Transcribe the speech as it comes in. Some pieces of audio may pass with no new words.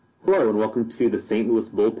Hello and welcome to the St. Louis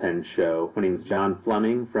Bullpen Show. My name is John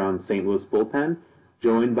Fleming from St. Louis Bullpen,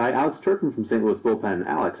 joined by Alex Turpin from St. Louis Bullpen.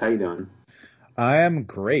 Alex, how you doing? I am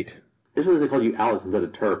great. I just realized I called you Alex instead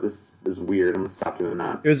of Turp. This is weird. I'm going to stop doing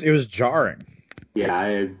that. It was jarring. Yeah,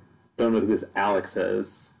 I don't know who this Alex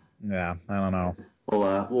is. Yeah, I don't know.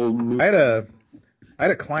 We'll move. I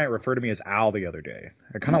had a client refer to me as Al the other day.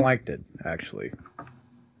 I kind of liked it, actually.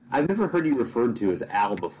 I've never heard you referred to as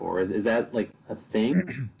Al before. Is that like a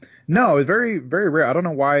thing? No, it's very, very rare. I don't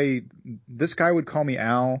know why this guy would call me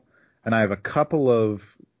Al, and I have a couple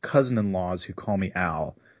of cousin-in-laws who call me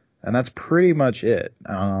Al, and that's pretty much it.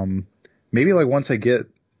 Maybe like once I get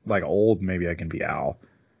like old, maybe I can be Al.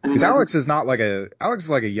 Because Alex is like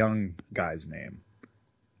a young guy's name.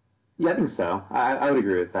 Yeah, I think so. I would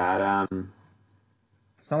agree with that.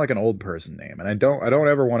 It's not like an old person name, and I don't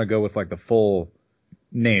ever want to go with like the full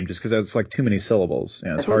name just because it's like too many syllables.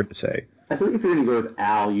 Yeah, it's hard to say. I feel like if you're going to go with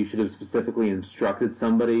Al, you should have specifically instructed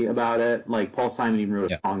somebody about it. Like Paul Simon even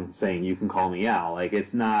wrote a song saying, "You can call me Al." Like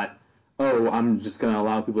it's not, oh, I'm just going to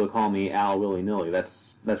allow people to call me Al willy-nilly.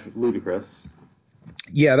 That's ludicrous.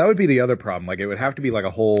 Yeah, that would be the other problem. Like it would have to be like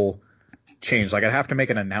a whole change. Like I'd have to make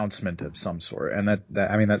an announcement of some sort, and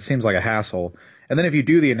that seems like a hassle. And then if you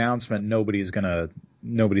do the announcement, nobody's gonna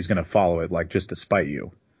follow it, like just to spite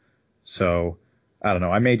you. So I don't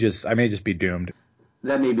know. I may just be doomed.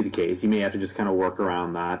 That may be the case. You may have to just kind of work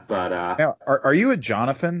around that. But now, are you a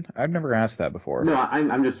Jonathan? I've never asked that before. No,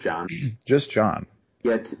 I'm just John. Just John.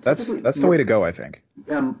 Yeah, that's the way to go, I think.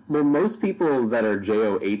 Well, most people that are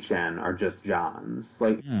John are just Johns.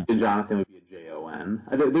 Like Jonathan would be a Jon.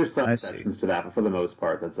 There's some exceptions to that, but for the most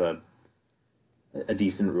part, that's a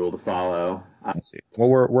decent rule to follow. I see. Well,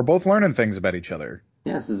 we're both learning things about each other.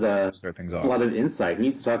 Yes, this is a lot of insight. We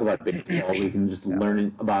need to talk about baseball. We can just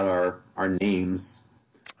learn about our names.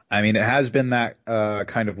 I mean, it has been that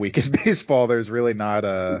kind of week in baseball. There's really not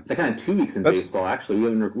a... That kind of 2 weeks in baseball, actually. We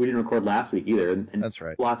didn't record last week either. And that's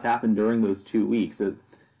right. Lots happened during those 2 weeks, at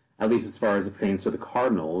least as far as it pertains to the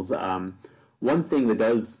Cardinals. One thing that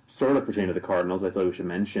does sort of pertain to the Cardinals, I thought we should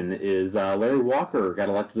mention, is Larry Walker got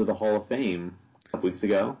elected to the Hall of Fame a couple weeks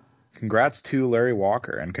ago. Congrats to Larry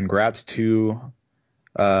Walker, and congrats to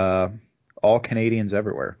all Canadians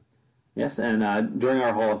everywhere. Yes, and during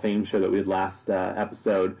our Hall of Fame show that we had last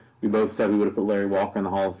episode, we both said we would have put Larry Walker in the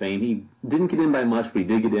Hall of Fame. He didn't get in by much, but he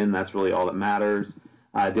did get in. That's really all that matters.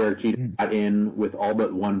 Derek Jeter got in with all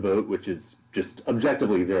but one vote, which is just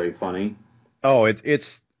objectively very funny. Oh,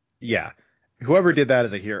 it's yeah. Whoever did that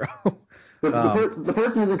is a hero. But the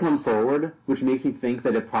person hasn't come forward, which makes me think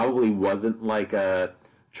that it probably wasn't like a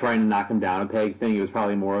trying to knock him down a peg thing. It was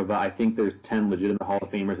probably more of a, I think there's 10 legitimate Hall of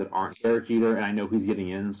Famers that aren't Derek Jeter, and I know who's getting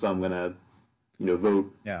in, so I'm going to,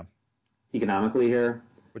 vote economically here.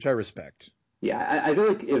 Which I respect. Yeah, I feel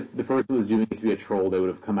like if the person was doing it to be a troll, they would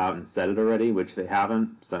have come out and said it already, which they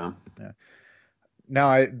haven't, so. Yeah.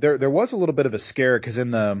 Now, there was a little bit of a scare, because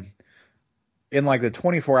in like the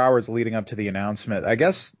 24 hours leading up to the announcement, I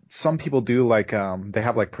guess some people do like, they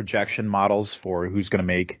have like projection models for who's going to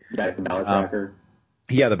make. Yeah, the ballot tracker.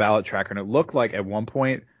 Yeah, the ballot tracker. And it looked like at one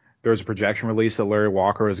point there was a projection release that Larry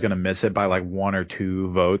Walker was going to miss it by like 1 or 2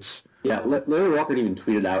 votes. Yeah, Larry Walker even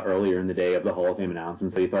tweeted out earlier in the day of the Hall of Fame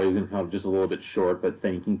announcement that he thought he was going to come just a little bit short, but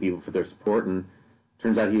thanking people for their support. And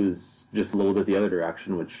turns out he was just a little bit the other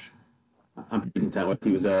direction, which I'm pretty content with.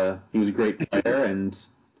 He was a great player and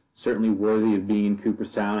certainly worthy of being in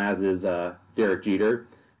Cooperstown, as is Derek Jeter.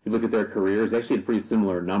 If you look at their careers, they actually had pretty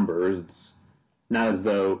similar numbers. It's not as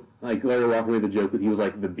though, like, Larry Walker made the joke that he was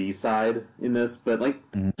like the B-side in this, but like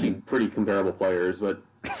actually pretty comparable players. But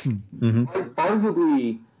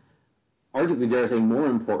arguably, dare I say, more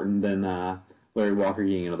important than Larry Walker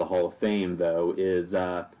getting into the Hall of Fame, though, is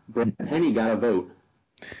Brad Penny got a vote.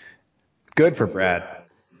 Good for Brad.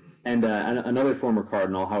 And another former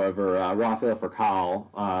Cardinal, however, Rafael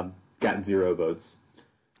Furcal, got 0 votes.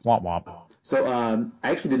 Womp womp. So I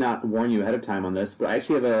actually did not warn you ahead of time on this, but I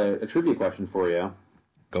actually have a trivia question for you.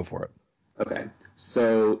 Go for it. Okay.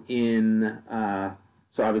 So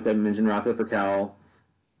so obviously I mentioned Rafael Furcal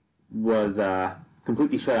was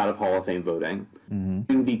completely shut out of Hall of Fame voting.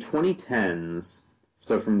 In the 2010s,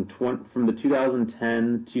 so from the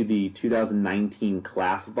 2010 to the 2019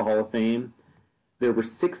 class of the Hall of Fame, there were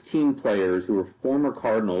 16 players who were former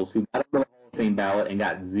Cardinals who got on the Hall of Fame ballot and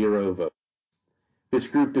got 0 votes. This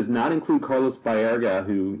group does not include Carlos Baerga,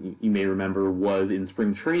 who you may remember was in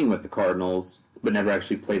spring training with the Cardinals, but never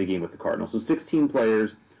actually played a game with the Cardinals. So 16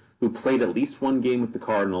 players who played at least one game with the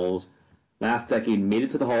Cardinals last decade made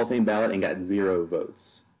it to the Hall of Fame ballot and got 0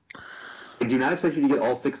 votes. I do not expect you to get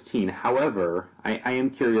all 16. However, I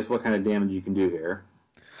am curious what kind of damage you can do here.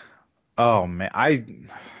 Oh man, I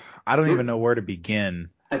don't even know where to begin.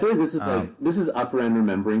 I feel like this is upper end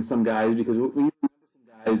remembering some guys because when you remember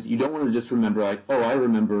some guys, you don't want to just remember like, oh, I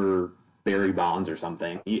remember Barry Bonds or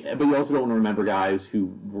something. But you also don't want to remember guys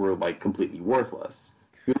who were like completely worthless.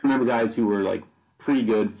 You remember guys who were like pretty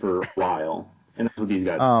good for a while, and that's what these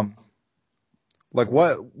guys. Like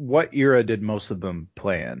what era did most of them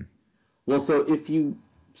play in? Well, so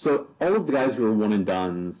all of the guys who were one and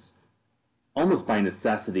dones, almost by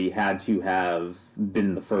necessity, had to have been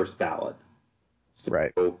in the first ballot. So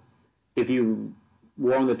Right. if you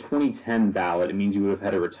were on the 2010 ballot, it means you would have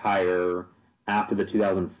had to retire after the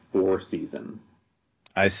 2004 season.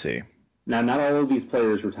 I see. Now, not all of these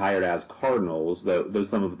players retired as Cardinals, though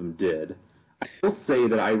some of them did. I will say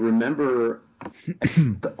that I remember all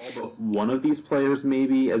but one of these players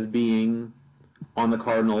maybe as being on the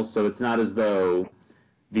Cardinals, so it's not as though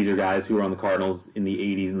these are guys who were on the Cardinals in the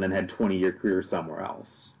 80s and then had 20-year careers somewhere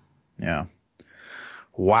else. Yeah.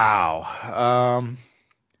 Wow.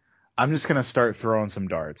 I'm just gonna start throwing some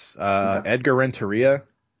darts. Okay. Edgar Renteria.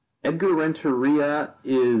 Edgar Renteria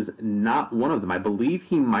is not one of them. I believe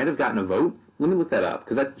he might have gotten a vote. Let me look that up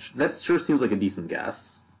because that sure seems like a decent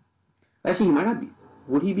guess. Actually, he might not be.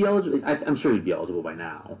 Would he be eligible? I'm sure he'd be eligible by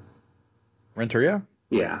now. Renteria?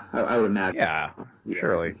 Yeah, I would imagine. Yeah,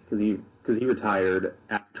 surely. Because he retired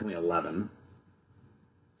after 2011.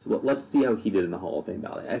 So let's see how he did in the Hall of Fame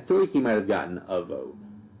ballot. I feel like he might have gotten a vote.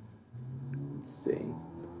 Let's see.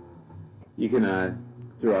 You can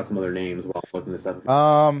throw out some other names while I'm looking this up.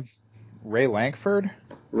 Ray Lankford?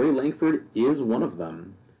 Ray Lankford is one of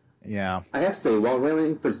them. Yeah. I have to say, while Ray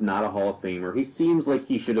Lankford's not a Hall of Famer, he seems like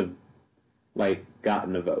he should have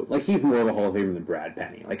gotten a vote. Like he's more of a Hall of Famer than Brad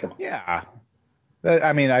Penny. Like come on. Yeah.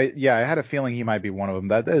 I mean, I had a feeling he might be one of them.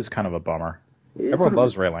 That is kind of a bummer. Everyone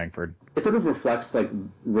loves Ray Lankford. It sort of reflects like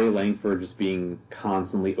Ray Lankford just being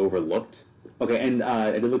constantly overlooked. Okay, and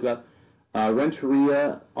I did look it up.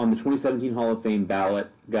 Renteria on the 2017 Hall of Fame ballot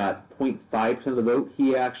got 0.5% of the vote.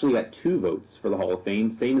 He actually got 2 votes for the Hall of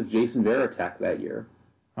Fame, same as Jason Varitek that year.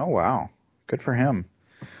 Oh wow, good for him.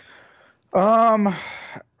 Willie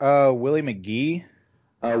McGee.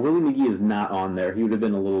 Willie McGee is not on there. He would have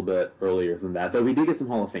been a little bit earlier than that, though we did get some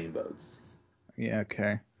Hall of Fame votes. Yeah,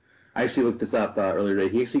 okay. I actually looked this up earlier today.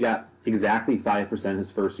 He actually got exactly 5% his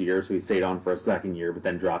first year, so he stayed on for a second year, but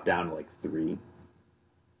then dropped down to like 3.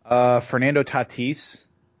 Fernando Tatis.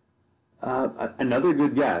 Another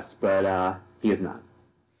good guess, but he is not.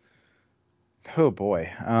 Oh boy.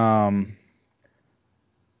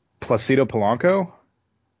 Placido Polanco.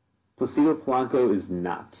 Placido Polanco is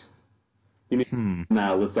not. You mean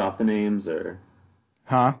list off the names, or?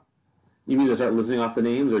 Huh? You mean to start listing off the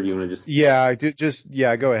names, or do you want to just?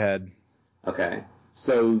 Yeah, go ahead. Okay.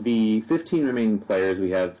 So the 15 remaining players,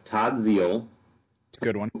 we have Todd Zeile. It's a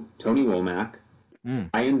good one. Tony Womack.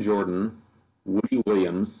 Ian Jordan. Woody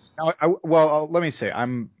Williams. Well, let me say, I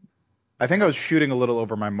think I was shooting a little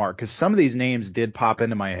over my mark because some of these names did pop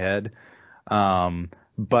into my head.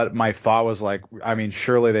 But my thought was like, I mean,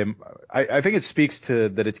 surely I think it speaks to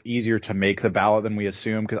that it's easier to make the ballot than we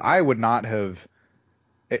assume because I would not have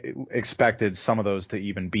expected some of those to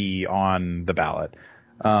even be on the ballot.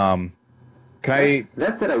 That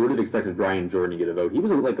said, I would have expected Brian Jordan to get a vote. He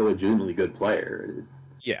was like a legitimately good player.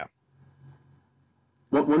 Yeah.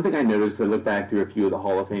 One thing I noticed, because I looked back through a few of the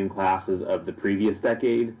Hall of Fame classes of the previous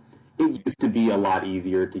decade, it used to be a lot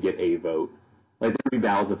easier to get a vote. Like there would be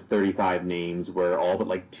ballots of 35 names where all but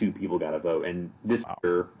like 2 people got a vote, and this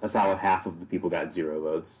year a solid half of the people got 0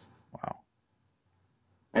 votes. Wow.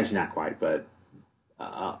 Actually, not quite, but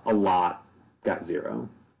a lot got 0.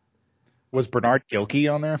 Was Bernard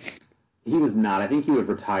Gilkey on there? He was not. I think he would have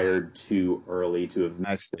retired too early to have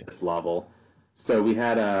missed this level. So we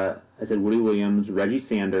had, I said Woody Williams, Reggie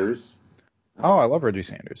Sanders. Oh, I love Reggie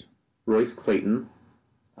Sanders. Royce Clayton,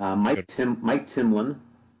 Mike Timlin.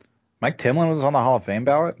 Mike Timlin was on the Hall of Fame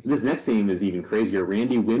ballot? This next name is even crazier.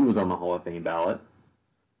 Randy Wynn was on the Hall of Fame ballot.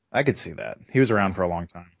 I could see that. He was around for a long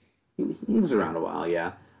time. He was around a while,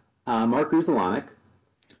 yeah. Mark Russellonic.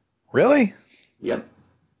 Really? Yep.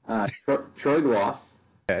 Troy Gloss.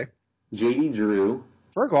 Okay. J.D. Drew.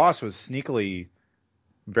 Troy Gloss was sneakily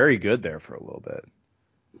very good there for a little bit.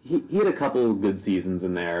 He had a couple of good seasons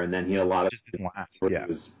in there, and then he had a lot of just didn't last. He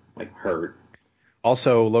was like hurt.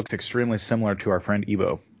 Also looks extremely similar to our friend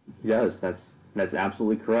Ebo. He does. That's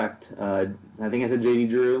absolutely correct. I think I said J.D.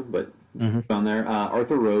 Drew, but on there.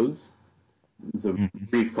 Arthur Rhodes is a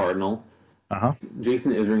brief Cardinal.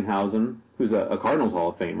 Jason Isringhausen, who's a Cardinals Hall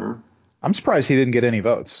of Famer. I'm surprised he didn't get any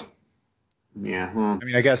votes. Yeah. Well, I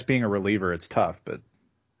mean, I guess being a reliever, it's tough, but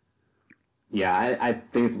Yeah, I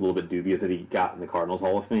think it's a little bit dubious that he got in the Cardinals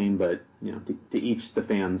Hall of Fame, but to each the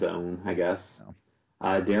fan's own, I guess.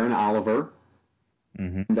 Darren Oliver,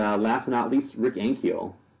 Mm-hmm. and last but not least, Rick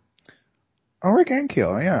Ankiel. Oh, Rick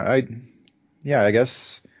Ankiel, yeah. I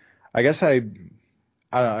guess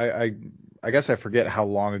I forget how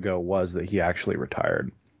long ago it was that he actually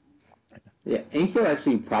retired. Yeah, Ankiel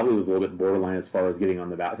actually probably was a little bit borderline as far as getting on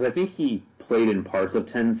the ballot, because I think he played in parts of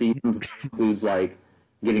 10 seasons, which includes like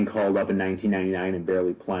getting called up in 1999 and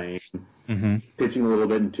barely playing, pitching a little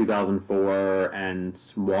bit in 2004 and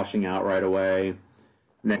washing out right away.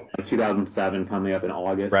 And then 2007 coming up in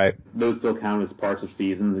August. Right. Those still count as parts of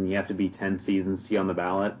seasons, and you have to be 10 seasons to get on the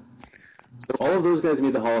ballot. So all of those guys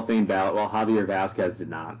made the Hall of Fame ballot, while Javier Vasquez did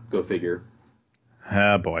not. Go figure.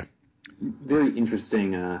 Ah, boy. Very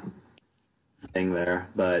interesting thing there,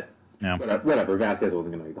 but Yeah. whatever. Vasquez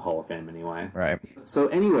wasn't going to make the Hall of Fame anyway. Right. So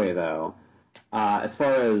anyway, though, as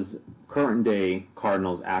far as current day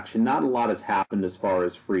Cardinals action, not a lot has happened as far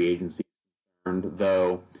as free agency is concerned,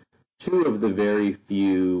 though two of the very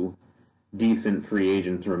few decent free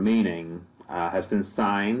agents remaining have since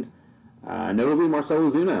signed, notably Marcell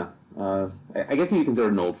Ozuna. I guess he'd be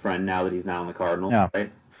considered an old friend now that he's now in the Cardinals,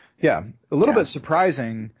 right? Yeah, a little bit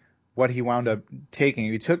surprising what he wound up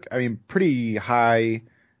taking. He took, pretty high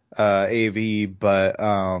AV, but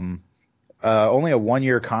only a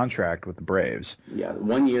 1-year contract with the Braves. Yeah,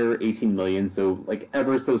 1 year, $18 million, so like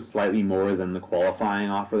ever so slightly more than the qualifying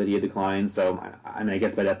offer that he had declined. So I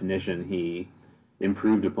guess by definition he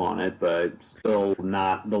improved upon it, but still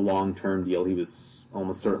not the long-term deal he was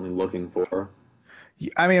almost certainly looking for. Do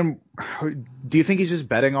you think he's just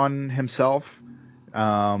betting on himself?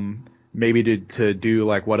 Maybe to do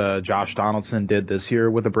like what Josh Donaldson did this year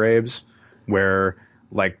with the Braves, where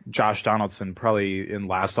like Josh Donaldson probably in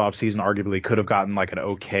last offseason arguably could have gotten like an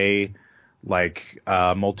okay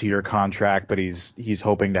multi-year contract, but he's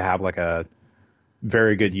hoping to have like a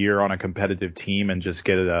very good year on a competitive team and just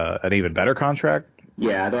get an even better contract.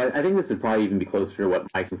 Yeah, though I think this would probably even be closer to what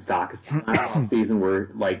Mike Moustakas did last offseason, where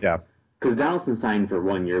because Donaldson signed for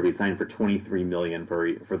 1 year, but he signed for $23 million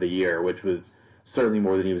for the year, which was certainly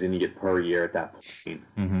more than he was going to get per year at that point.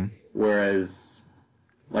 Mm-hmm. Whereas,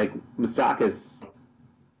 like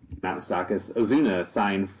Ozuna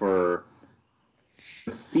signed for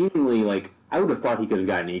seemingly like I would have thought he could have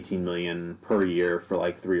gotten $18 million per year for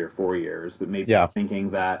like 3 or 4 years, but maybe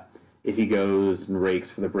thinking that if he goes and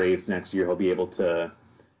rakes for the Braves next year, he'll be able to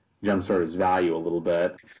jumpstart his value a little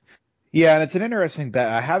bit. Yeah, and it's an interesting bet.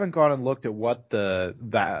 I haven't gone and looked at what the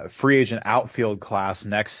free agent outfield class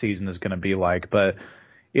next season is going to be like, but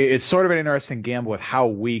it's sort of an interesting gamble with how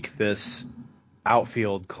weak this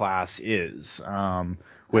outfield class is,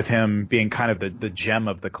 with him being kind of the gem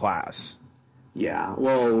of the class. Yeah,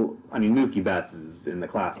 well, Mookie Betts is in the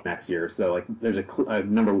class next year, so like there's a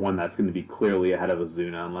number one that's going to be clearly ahead of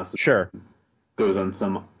Ozuna unless it goes on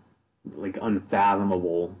some like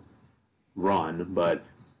unfathomable run, but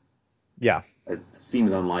yeah, it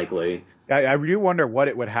seems unlikely. I do wonder what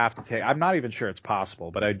it would have to take. I'm not even sure it's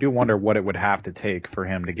possible, but I do wonder what it would have to take for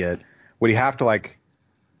him to get. Would he have to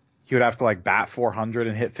he would have to bat 400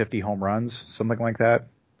 and hit 50 home runs, something like that?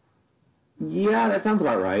 Yeah, that sounds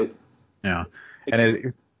about right. Yeah, and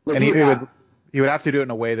he would have to do it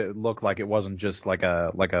in a way that looked like it wasn't just like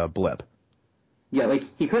a blip. Yeah, like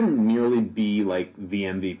he couldn't merely be like the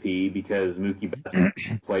MVP because Mookie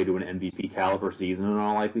Betts played to an MVP caliber season in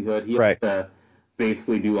all likelihood. He had to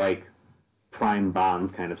basically do like prime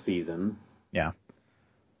Bonds kind of season. Yeah.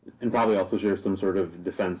 And probably also share some sort of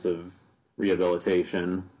defensive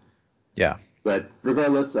rehabilitation. Yeah. But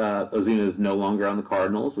regardless, Ozuna is no longer on the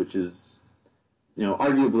Cardinals, which is,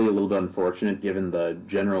 arguably a little bit unfortunate given the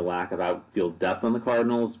general lack of outfield depth on the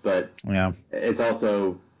Cardinals. But it's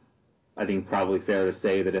also, I think, probably fair to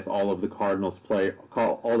say that if all of the Cardinals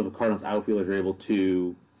outfielders are able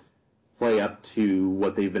to play up to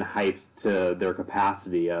what they've been hyped to their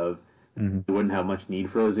capacity of, they wouldn't have much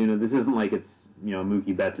need for Ozuna. This isn't like it's a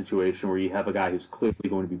Mookie Betts situation where you have a guy who's clearly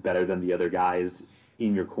going to be better than the other guys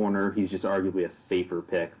in your corner. He's just arguably a safer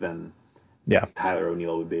pick than Tyler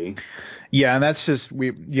O'Neill would be. Yeah, and that's just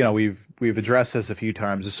we've addressed this a few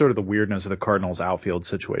times. It's sort of the weirdness of the Cardinals outfield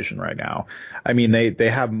situation right now. They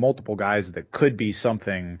have multiple guys that could be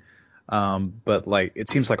something, but it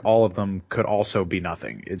seems like all of them could also be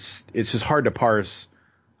nothing. It's just hard to parse,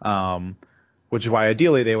 which is why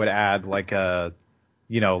ideally they would add a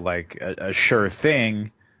sure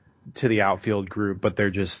thing to the outfield group, but there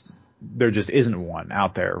just isn't one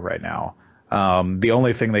out there right now. The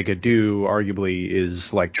only thing they could do, arguably,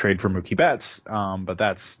 is trade for Mookie Betts, but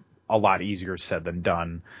that's a lot easier said than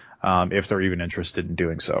done, if they're even interested in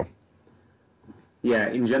doing so. Yeah,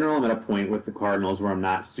 in general, I'm at a point with the Cardinals where I'm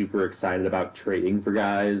not super excited about trading for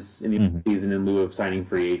guys in the season in lieu of signing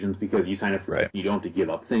free agents, because you sign up for you don't have to give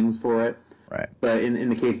up things for it. Right. But in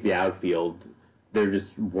the case of the outfield, there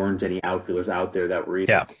just weren't any outfielders out there that were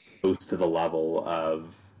even close to the level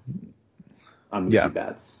of Mookie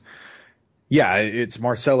Betts. Yeah, it's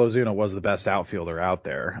Marcell Ozuna was the best outfielder out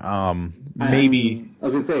there. Maybe I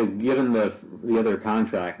was gonna say, given the other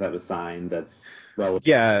contract that was signed, that's relevant.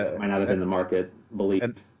 That might not have been the market belief.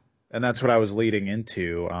 And that's what I was leading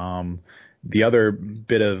into. The other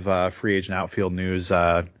bit of free agent outfield news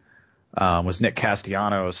was Nick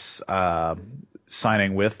Castellanos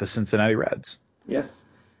signing with the Cincinnati Reds. Yes,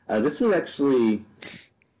 this was actually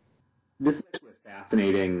a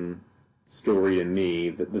fascinating story to me,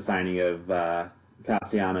 the signing of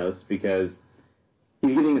Castellanos, because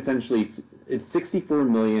he's getting essentially it's $64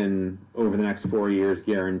 million over the next 4 years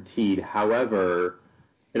guaranteed. However,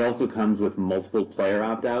 it also comes with multiple player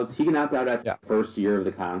opt-outs. He can opt out after the first year of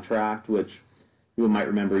the contract, which you might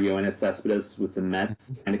remember Yoenis Cespedes with the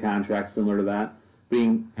Mets kind of contract similar to that,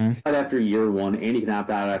 being out after year one, and he can opt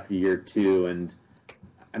out after year two. And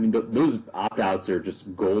I mean, those opt-outs are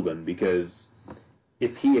just golden, because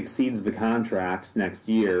if he exceeds the contract next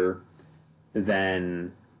year,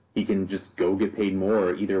 then he can just go get paid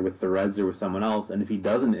more, either with the Reds or with someone else. And if he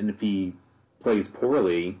doesn't, and if he plays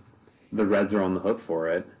poorly, the Reds are on the hook for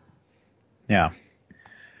it. Yeah.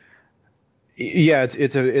 Yeah,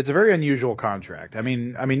 it's a very unusual contract. I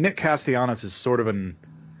mean, Nick Castellanos is sort of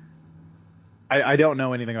I don't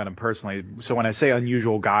know anything about him personally, so when I say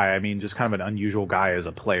unusual guy, I mean just kind of an unusual guy as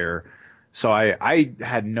a player. So I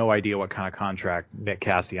had no idea what kind of contract Nick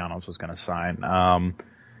Castellanos was going to sign.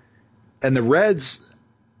 And the Reds,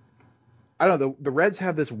 I don't know, the Reds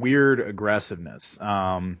have this weird aggressiveness.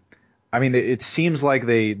 I mean, it seems like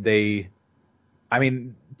they I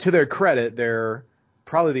mean, to their credit, they're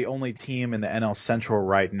probably the only team in the NL Central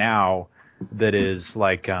right now that is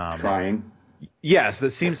like trying. Yes,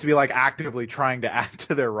 that seems to be like actively trying to add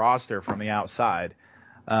to their roster from the outside.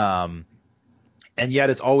 And yet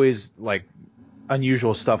it's always like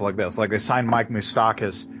unusual stuff like this. Like they signed Mike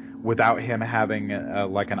Moustakas without him having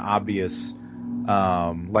like an obvious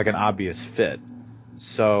fit.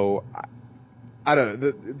 So I don't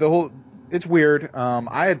know. The whole, it's weird.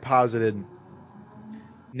 I had posited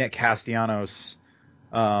Nick Castellanos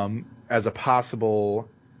as a possible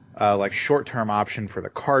like short-term option for the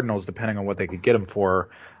Cardinals, depending on what they could get him for.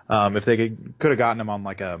 If they could have gotten him on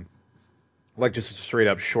like just a straight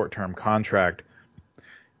up short-term contract,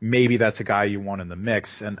 maybe that's a guy you want in the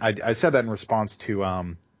mix. And I said that in response to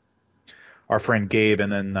our friend Gabe,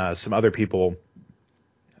 and then some other people.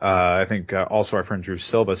 I think also our friend Drew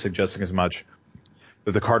Silva suggesting as much,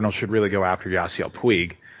 that the Cardinals should really go after Yasiel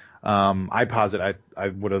Puig. I posit I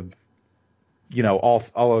would have, all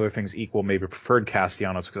other things equal, maybe preferred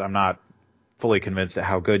Castellanos, because I'm not fully convinced at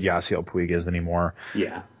how good Yasiel Puig is anymore.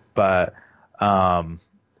 Yeah. But I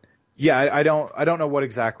don't know what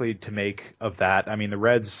exactly to make of that. I mean, the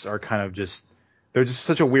Reds are kind of they're just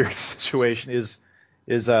such a weird situation.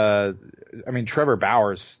 I mean, Trevor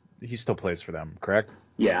Bauer, he still plays for them, correct?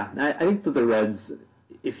 Yeah, I think that the Reds,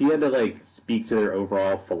 if you had to speak to their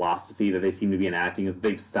overall philosophy that they seem to be enacting, is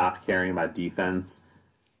they've stopped caring about defense.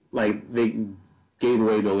 Like, they gave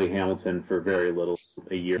away Billy Hamilton for very little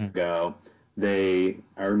a year ago. They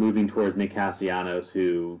are moving towards Nick Castellanos,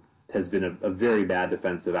 who has been a very bad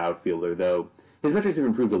defensive outfielder, though his metrics have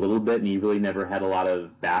improved a little bit, and he really never had a lot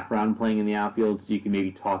of background playing in the outfield, so you can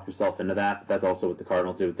maybe talk yourself into that. But that's also what the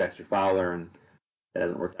Cardinals did with Dexter Fowler, and that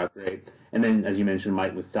hasn't worked out great. And then, as you mentioned,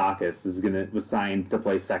 Mike Moustakas was signed to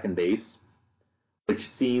play second base, which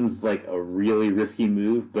seems like a really risky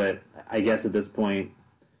move, but I guess at this point,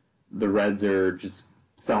 the Reds are just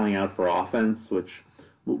selling out for offense, which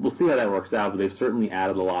we'll see how that works out, but they've certainly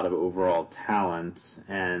added a lot of overall talent.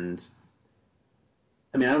 And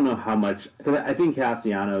I mean, I don't know how much, because I think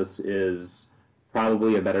Castellanos is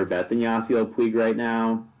probably a better bet than Yasiel Puig right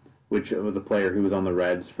now, which was a player who was on the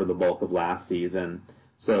Reds for the bulk of last season.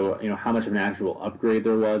 So, how much of an actual upgrade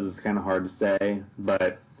there was is kind of hard to say.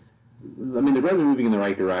 But, I mean, the Reds are moving in the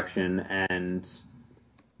right direction, and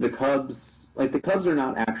the Cubs are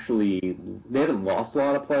not actually, they haven't lost a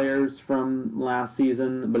lot of players from last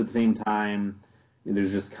season, but at the same time,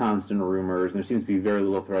 there's just constant rumors, and there seems to be very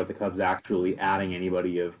little throughout the Cubs actually adding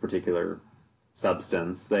anybody of particular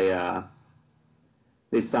substance. They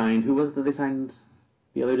signed, who was it that they signed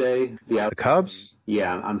the other day? The Cubs?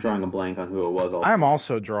 Yeah, I'm drawing a blank on who it was. I'm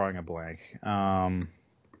also drawing a blank. Let's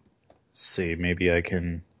see, maybe I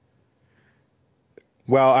can.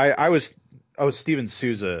 Well, I was Steven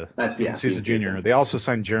Souza. Steven Souza Jr. They also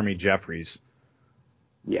signed Jeremy Jeffries.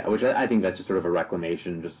 Yeah, which I think that's just sort of a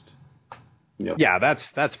reclamation, just, Yeah,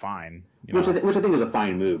 that's fine. Which I think is a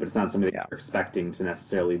fine move, but it's not something that Yeah. you're expecting to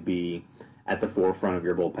necessarily be at the forefront of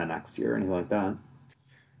your bullpen next year or anything like that.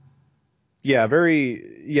 Yeah,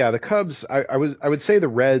 the Cubs, I would say the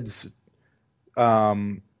Reds,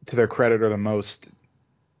 to their credit, are the most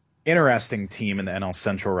interesting team in the NL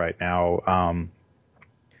Central right now.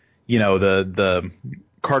 The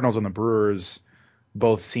Cardinals and the Brewers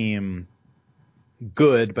both seem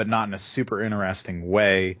good, but not in a super interesting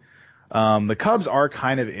way. The Cubs are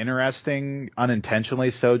kind of interesting, unintentionally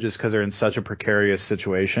so, just because they're in such a precarious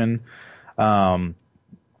situation. And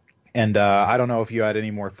I don't know if you had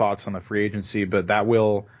any more thoughts on the free agency, but that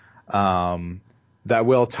will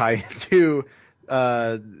tie into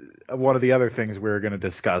one of the other things we're going to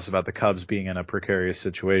discuss about the Cubs being in a precarious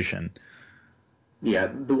situation. Yeah,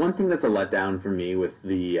 the one thing that's a letdown for me with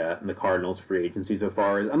the Cardinals free agency so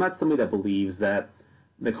far is I'm not somebody that believes that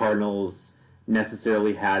the Cardinals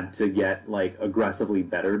necessarily had to get like aggressively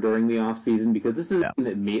better during the offseason, because this is a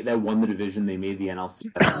team that won the division. They made the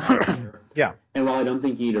NLCS. Yeah. And while I don't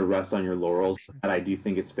think you need to rest on your laurels, I do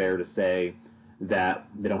think it's fair to say that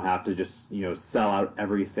they don't have to just sell out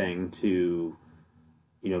everything to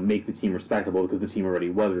make the team respectable, because the team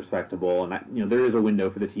already was respectable. And there is a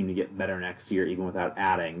window for the team to get better next year, even without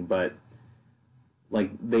adding. But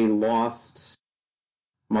like, they lost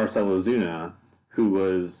Marcell Ozuna, who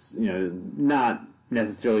was not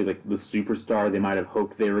necessarily like the superstar they might have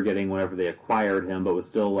hoped they were getting whenever they acquired him, but was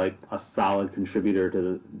still like a solid contributor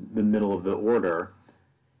to the middle of the order.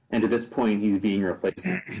 And to this point, he's being replaced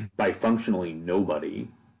by functionally nobody.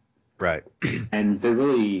 Right. And there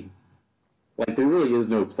really is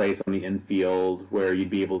no place on the infield where you'd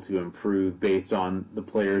be able to improve based on the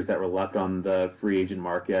players that were left on the free agent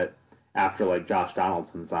market after like Josh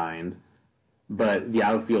Donaldson signed. But the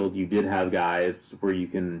outfield, you did have guys where you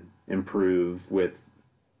can improve with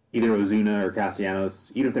either Ozuna or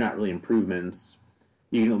Castellanos. Even if they're not really improvements,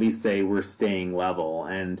 you can at least say we're staying level.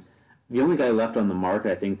 And the only guy left on the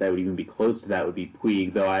market, I think, that would even be close to that would be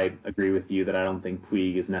Puig, though I agree with you that I don't think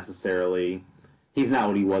Puig is necessarily... He's not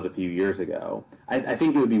what he was a few years ago. I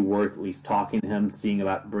think it would be worth at least talking to him, seeing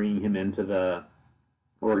about bringing him into the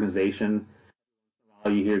organization.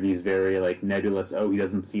 You hear these very like nebulous, he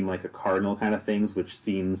doesn't seem like a Cardinal kind of things, which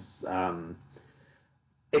seems...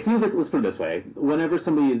 it seems like, let's put it this way, whenever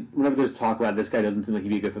there's talk about this guy doesn't seem like he'd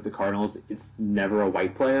be good for the Cardinals, it's never a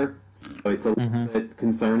white player. So it's a little bit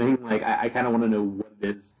concerning. Like, I kind of want to know what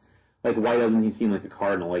it is. Like, why doesn't he seem like a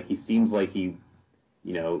Cardinal? Like, he seems like he,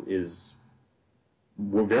 is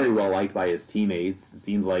very well liked by his teammates. It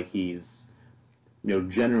seems like he's,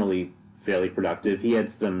 generally fairly productive. He had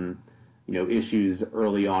some, issues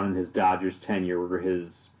early on in his Dodgers tenure where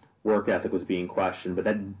his work ethic was being questioned, but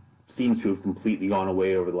that seems to have completely gone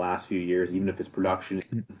away over the last few years, even if his production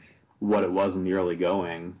isn't what it was in the early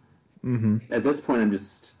going. At this point, I'm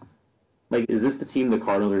just like, is this the team the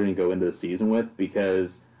Cardinals are going to go into the season with?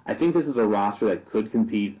 Because I think this is a roster that could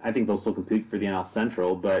compete. I think they'll still compete for the NL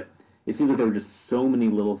Central, but it seems like there were just so many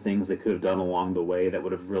little things they could have done along the way that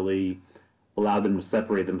would have really allowed them to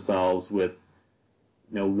separate themselves with,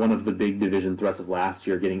 one of the big division threats of last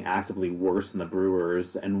year getting actively worse than the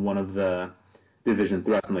Brewers, and one of the division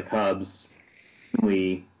threats in the Cubs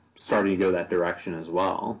really starting to go that direction as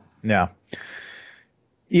well. Yeah.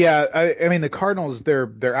 Yeah, I mean, the Cardinals,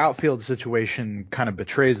 their outfield situation kind of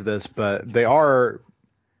betrays this, but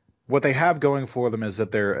what they have going for them is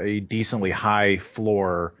that they're a decently high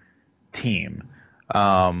floor team.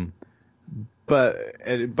 But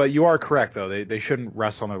you are correct, though. They shouldn't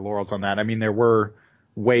rest on their laurels on that. I mean, there were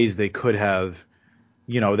ways they could have,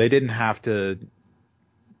 they didn't have to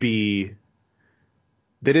be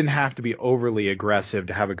overly aggressive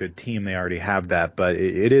to have a good team. They already have that, but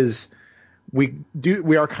we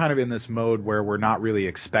are kind of in this mode where we're not really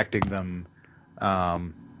expecting them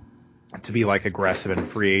to be like aggressive in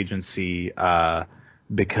free agency,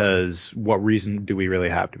 because what reason do we really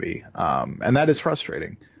have to be? And that is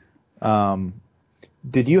frustrating.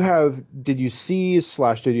 Did you have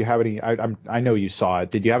any? I know you saw it.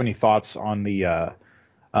 Did you have any thoughts on the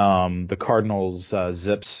Cardinals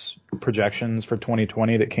ZiPS projections for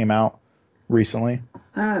 2020 that came out recently?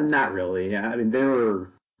 Not really. I mean, there were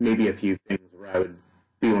maybe a few things where I would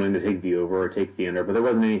be willing to take the over or take the under, but there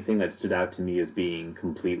wasn't anything that stood out to me as being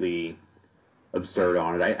completely absurd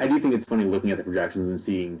on it. I do think it's funny looking at the projections and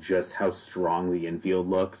seeing just how strong the infield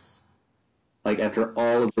looks. Like, after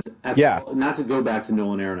all of this, not to go back to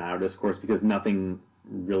Nolan Arenado discourse, because nothing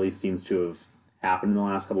really seems to have happened in the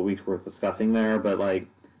last couple of weeks worth discussing there, but like,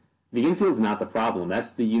 the infield's not the problem.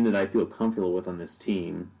 That's the unit I feel comfortable with on this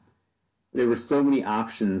team. there were so many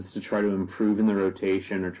options to try to improve in the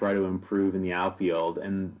rotation or try to improve in the outfield,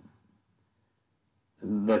 and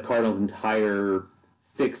the Cardinals' entire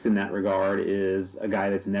fix in that regard is a guy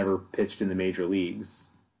that's never pitched in the major leagues.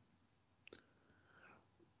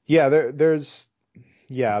 Yeah,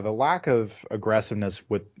 the lack of aggressiveness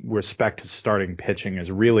with respect to starting pitching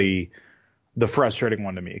is really the frustrating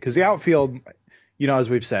one to me, because the outfield, as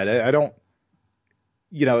we've said, I don't,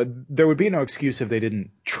 there would be no excuse if they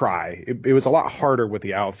didn't try. It was a lot harder with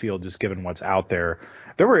the outfield, just given what's out there.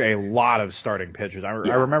 There were a lot of starting pitchers. I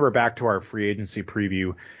remember back to our free agency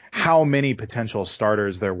preview, how many potential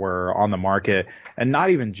starters there were on the market, and not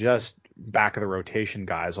even just back of the rotation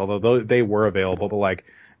guys, although they were available, but like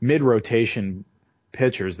mid-rotation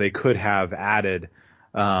pitchers they could have added.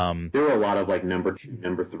 There were a lot of like number 2,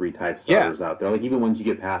 number 3 type starters out there. Like even once you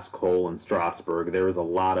get past Cole and Strasburg, there was a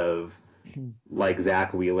lot of like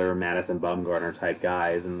Zach Wheeler, Madison Bumgarner type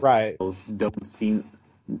guys, and those don't seem,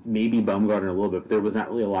 maybe Bumgarner a little bit, but there was not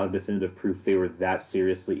really a lot of definitive proof they were that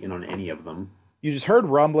seriously in on any of them. You just heard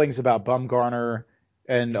rumblings about Bumgarner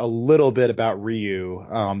and a little bit about Ryu.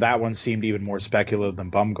 That one seemed even more speculative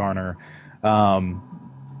than Bumgarner.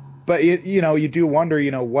 But you do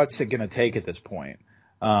wonder, what's it going to take at this point?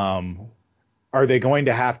 Are they going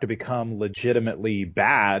to have to become legitimately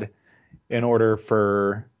bad in order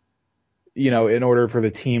for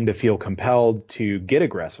the team to feel compelled to get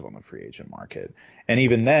aggressive on the free agent market? And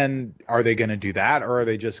even then, are they going to do that, or are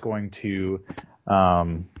they just going to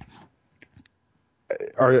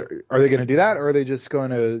are they going to do that, or are they just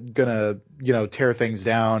going to tear things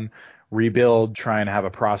down, rebuild, try and have a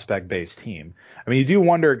prospect-based team? I mean, you do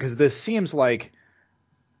wonder, because this seems like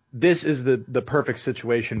this is the perfect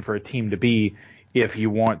situation for a team to be if you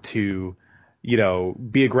want to,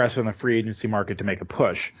 be aggressive in the free agency market to make a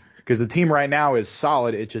push. Because the team right now is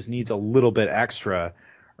solid. It just needs a little bit extra,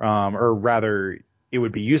 or rather, it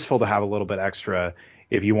would be useful to have a little bit extra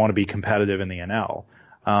if you want to be competitive in the NL.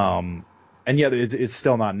 And yet it's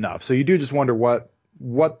still not enough. So you do just wonder what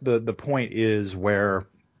the point is where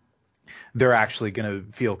they're actually going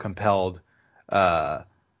to feel compelled, to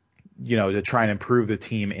try and improve the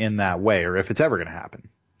team in that way, or if it's ever going to happen.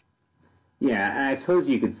 Yeah, and I suppose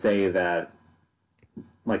you could say that,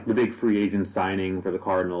 like, the big free agent signing for the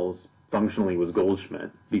Cardinals functionally was Goldschmidt,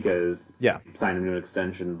 because they signed him to an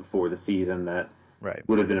extension before the season that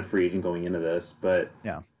would have been a free agent going into this. But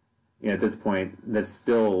at this point, that's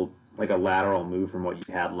still like a lateral move from what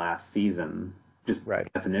you had last season, just by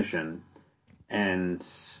definition. And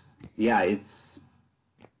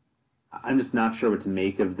I'm just not sure what to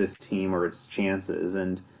make of this team or its chances.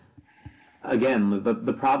 And again,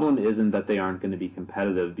 the problem isn't that they aren't going to be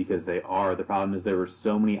competitive, because they are. The problem is there were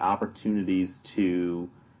so many opportunities to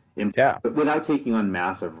but without taking on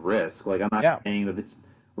massive risk. Like, I'm not saying that it's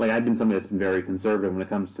like, I've been somebody that's been very conservative when it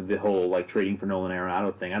comes to the whole like trading for Nolan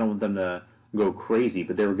Arenado thing. I don't want them to go crazy,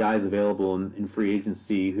 but there were guys available in free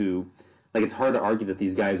agency who, like, it's hard to argue that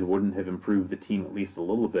these guys wouldn't have improved the team at least a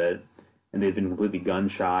little bit, and they've been completely gun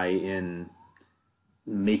shy in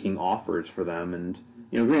making offers for them. And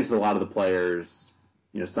granted, a lot of the players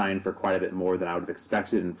signed for quite a bit more than I would have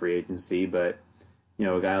expected in free agency, but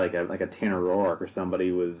a guy like a Tanner Roark or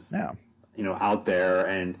somebody was out there,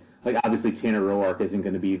 and like, obviously Tanner Roark isn't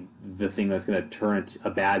going to be the thing that's going to turn a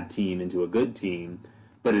bad team into a good team,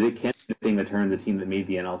 but it can be the thing that turns a team that made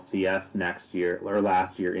the NLCS next year or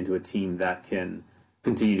last year into a team that can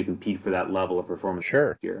continue to compete for that level of performance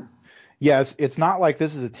next year. Yeah, it's not like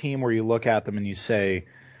this is a team where you look at them and you say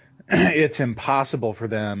it's impossible for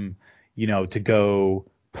them, to go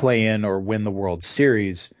play in or win the World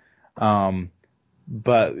Series.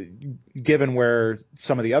 But given where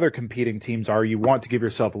some of the other competing teams are, you want to give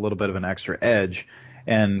yourself a little bit of an extra edge.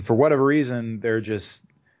 And for whatever reason, they're just,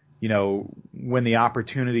 when the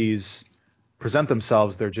opportunities present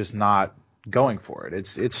themselves, they're just not going for it.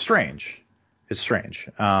 It's strange. It's strange.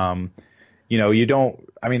 You don't.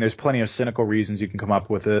 I mean, there's plenty of cynical reasons you can come up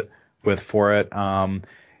with for it.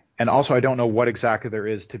 And also, I don't know what exactly there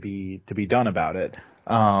is to be done about it.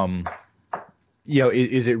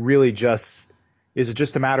 Is it really just? Is it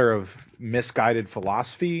just a matter of misguided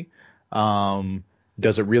philosophy?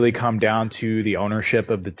 Does it really come down to the ownership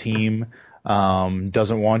of the team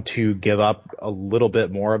doesn't want to give up a little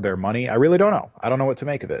bit more of their money? I really don't know. I don't know what to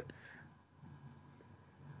make of it.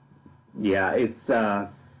 Yeah, it's. I'm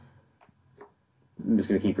just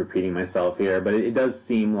going to keep repeating myself here, but it does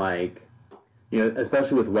seem like,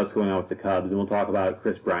 especially with what's going on with the Cubs, and we'll talk about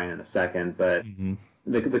Kris Bryant in a second, but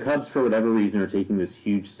the Cubs, for whatever reason, are taking this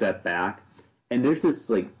huge step back. And there's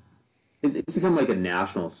this, like, it's become like a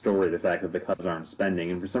national story, the fact that the Cubs aren't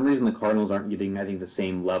spending, and for some reason the Cardinals aren't getting, I think, the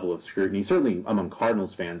same level of scrutiny. Certainly among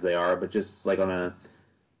Cardinals fans they are, but just like on a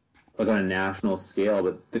national scale.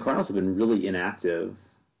 But the Cardinals have been really inactive.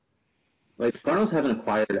 Like the Cardinals haven't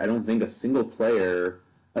acquired, I don't think, a single new player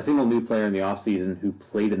in the offseason who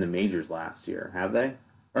played in the majors last year, have they?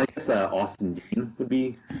 Or I guess Austin Dean would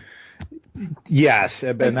be. Yes,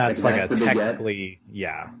 and that's like that's a technically,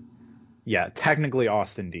 technically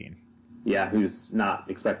Austin Dean. Yeah, who's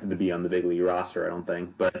not expected to be on the big league roster, I don't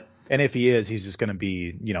think. And if he is, he's just going to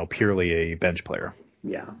be, purely a bench player.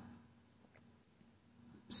 Yeah.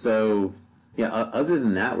 So, other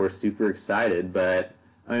than that, we're super excited. But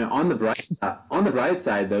I mean, on the bright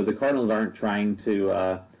side, though, the Cardinals aren't trying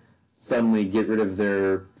to suddenly get rid of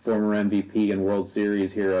their former MVP and World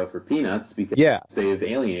Series hero for peanuts because they've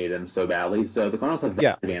alienated him so badly. So the Cardinals have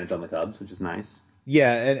that advantage on the Cubs, which is nice.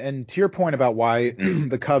 Yeah, and to your point about why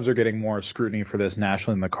the Cubs are getting more scrutiny for this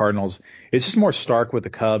nationally than the Cardinals, it's just more stark with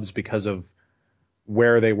the Cubs because of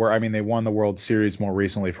where they were. I mean, they won the World Series more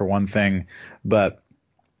recently for one thing, but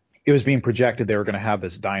it was being projected they were going to have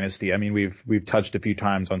this dynasty. I mean, we've touched a few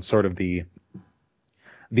times on sort of the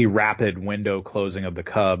rapid window closing of the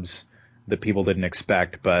Cubs that people didn't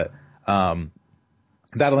expect, but that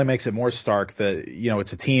only makes it more stark that,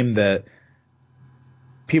 it's a team that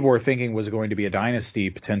people were thinking was going to be a dynasty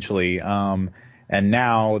potentially. And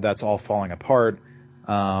now that's all falling apart.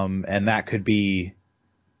 And that could be,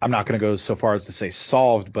 I'm not going to go so far as to say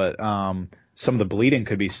solved, but some of the bleeding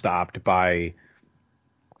could be stopped by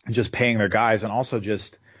just paying their guys. And also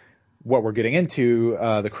just what we're getting into,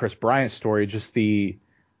 the Kris Bryant story, just the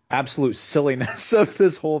absolute silliness of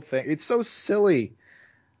this whole thing. It's so silly.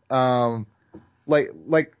 Like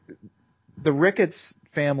the Ricketts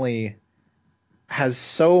family has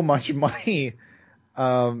so much money,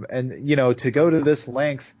 and to go to this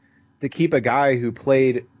length to keep a guy who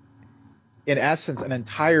played in essence an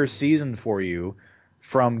entire season for you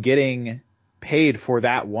from getting paid for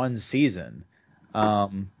that one season.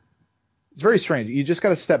 It's very strange. You just got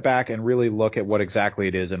to step back and really look at what exactly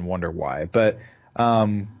it is and wonder why. But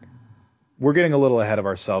we're getting a little ahead of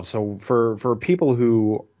ourselves. So for people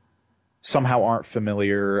who somehow aren't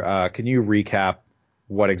familiar, can you recap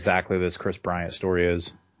what exactly this Kris Bryant story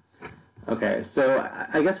is? Okay, so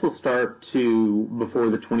I guess we'll start before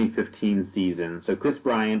the 2015 season. So Kris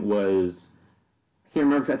Bryant was, I can't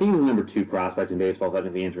remember, I think he was the number 2 prospect in baseball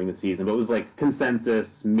technically entering the season, but it was like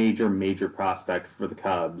consensus major prospect for the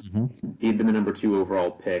Cubs. Mm-hmm. He'd been the number 2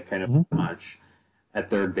 overall pick, kind of much at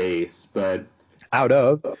third base, but out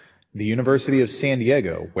of the University of San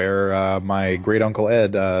Diego, where my great uncle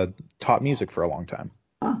Ed taught music for a long time.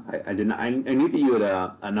 I didn't. I knew that you had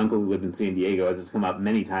an uncle who lived in San Diego, as has come up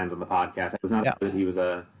many times on the podcast. I was not sure that he was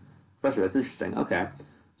a professor. That's interesting. Okay,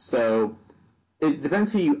 so it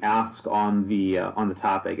depends who you ask on the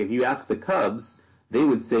topic. If you ask the Cubs, they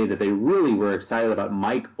would say that they really were excited about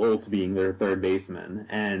Mike Olt being their third baseman,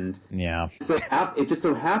 and so it just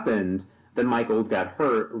so happened that Mike Olt got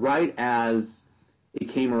hurt right as it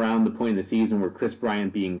came around the point in the season where Kris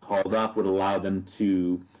Bryant being called up would allow them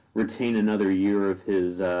to retain another year of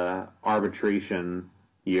his arbitration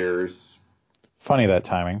years. Funny that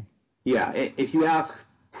timing. Yeah, if you ask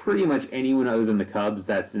pretty much anyone other than the Cubs,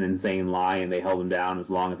 that's an insane lie, and they held him down as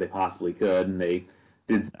long as they possibly could, and they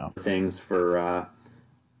did things for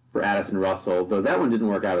Addison Russell, though that one didn't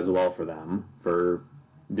work out as well for them for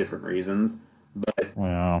different reasons. But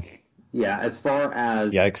as far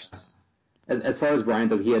as yikes. As far as Bryant,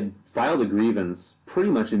 though, he had filed a grievance pretty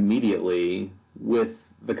much immediately with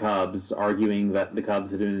the Cubs, arguing that the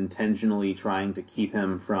Cubs had been intentionally trying to keep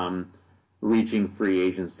him from reaching free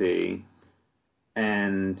agency.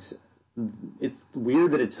 And it's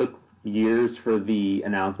weird that it took years for the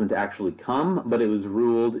announcement to actually come, but it was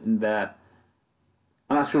ruled in that,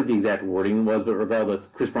 I'm not sure what the exact wording was, but regardless,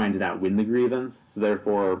 Kris Bryant did not win the grievance, so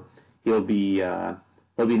therefore he'll be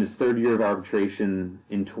in his third year of arbitration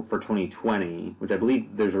for 2020, which I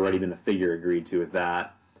believe there's already been a figure agreed to with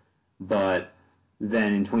that. But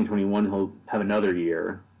then in 2021, he'll have another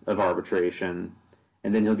year of arbitration,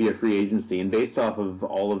 and then he'll be a free agency. And based off of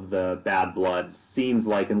all of the bad blood, seems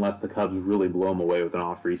like unless the Cubs really blow him away with an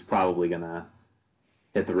offer, he's probably going to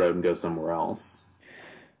hit the road and go somewhere else.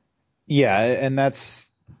 Yeah, and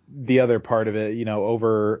that's the other part of it,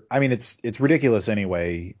 it's ridiculous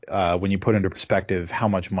anyway, when you put into perspective how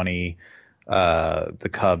much money the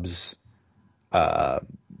Cubs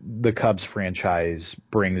franchise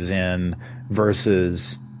brings in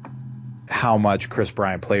versus how much Kris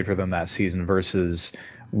Bryant played for them that season versus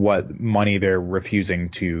what money they're refusing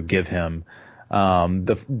to give him.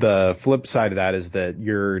 The flip side of that is that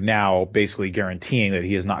you're now basically guaranteeing that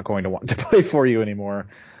he is not going to want to play for you anymore.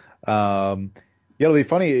 It'll be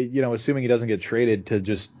funny, assuming he doesn't get traded, to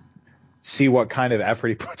just see what kind of effort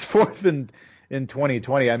he puts forth in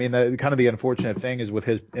 2020. I mean, kind of the unfortunate thing is with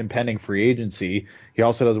his impending free agency, he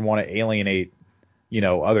also doesn't want to alienate,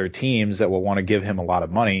 other teams that will want to give him a lot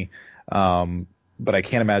of money. But I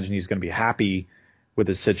can't imagine he's going to be happy with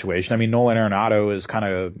his situation. I mean, Nolan Arenado is kind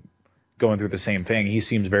of going through the same thing. He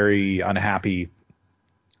seems very unhappy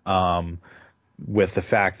with the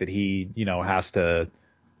fact that he, has to,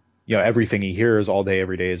 everything he hears all day,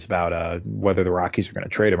 every day is about whether the Rockies are going to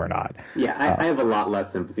trade him or not. Yeah, I have a lot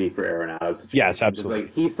less sympathy for Arenado's situation. Yes, absolutely.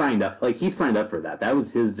 He signed up for that. That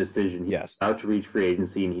was his decision. He was about to reach free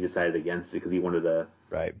agency, and he decided against it because he wanted to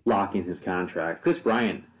lock in his contract. Kris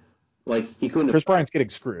Bryant, he couldn't. Kris Bryant's getting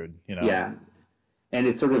screwed. Yeah, and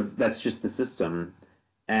it's sort of, that's just the system,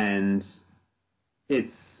 and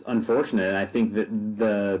it's unfortunate. And I think that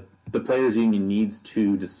the players' union needs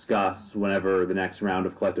to discuss, whenever the next round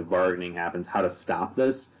of collective bargaining happens, how to stop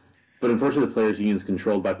this. But unfortunately, the players' union is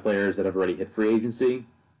controlled by players that have already hit free agency,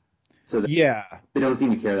 so they don't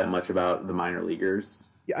seem to care that much about the minor leaguers.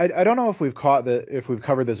 Yeah, I don't know if we've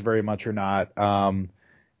covered this very much or not.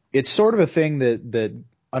 It's sort of a thing that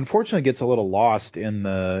unfortunately gets a little lost in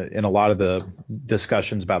a lot of the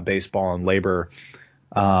discussions about baseball and labor.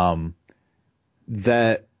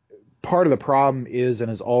 That part of the problem is,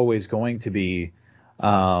 and is always going to be,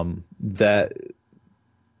 that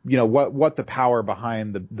what the power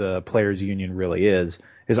behind the players union really is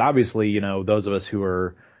obviously, those of us who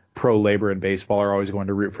are pro labor in baseball are always going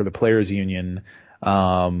to root for the players union,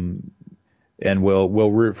 and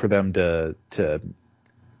we'll root for them to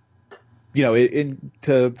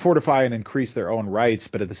fortify and increase their own rights.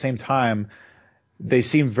 But at the same time, they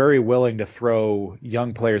seem very willing to throw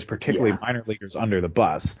young players, particularly minor leaguers, under the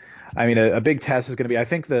bus. I mean, a big test is going to be, I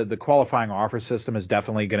think the qualifying offer system is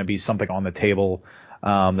definitely going to be something on the table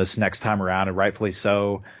this next time around, and rightfully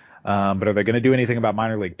so. But are they going to do anything about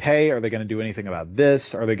minor league pay? Are they going to do anything about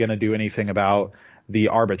this? Are they going to do anything about the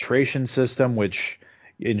arbitration system, which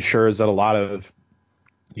ensures that a lot of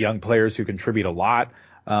young players who contribute a lot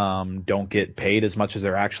don't get paid as much as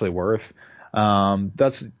they're actually worth?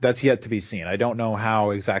 That's yet to be seen. I don't know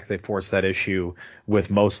how exactly they force that issue with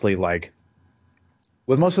mostly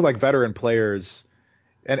veteran players.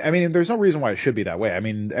 And I mean, there's no reason why it should be that way. I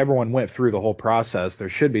mean, everyone went through the whole process. There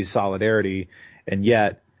should be solidarity. And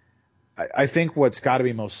yet I think what's got to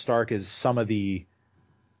be most stark is some of the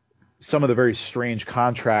very strange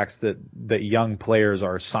contracts that young players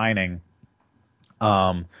are signing,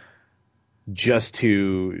 just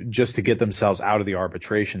to get themselves out of the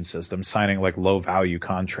arbitration system, signing low value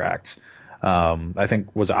contracts. I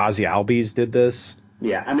think was Ozzy Albies did this.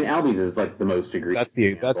 Yeah, I mean, Albies is the most egregious.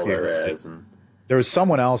 That's there is. There was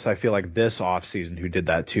someone else, I feel like, this offseason who did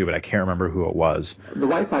that too, but I can't remember who it was. The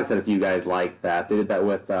White Sox had a few guys like that. They did that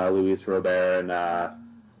with Luis Robert and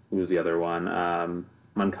who was the other one?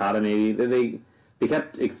 Moncada, maybe. They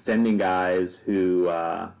kept extending guys who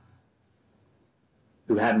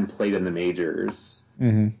hadn't played in the majors.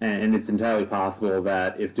 Mm-hmm. And it's entirely possible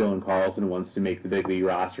that if Dylan Carlson wants to make the big league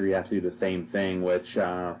roster, you have to do the same thing, which...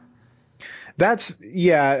 and I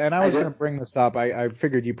was going to bring this up. I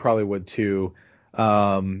figured you probably would too.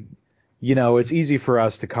 It's easy for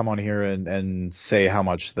us to come on here and say how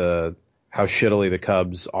shittily the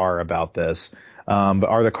Cubs are about this. But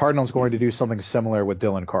are the Cardinals going to do something similar with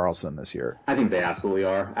Dylan Carlson this year? I think they absolutely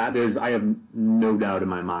are. I have no doubt in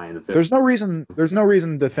my mind that there's no reason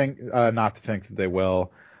to think not to think that they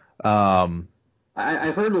will.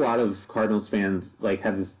 I've heard a lot of Cardinals fans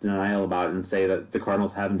have this denial about it and say that the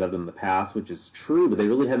Cardinals haven't done it in the past, which is true, but they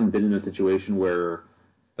really haven't been in a situation where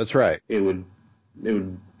that's right. It would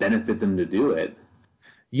benefit them to do it.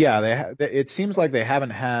 Yeah, it seems like they haven't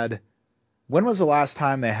had. When was the last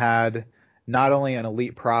time they had not only an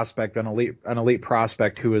elite prospect, but an elite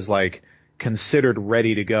prospect who was considered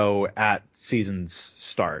ready to go at season's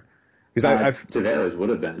start? Because Taveras would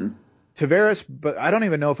have been. Taveras, but I don't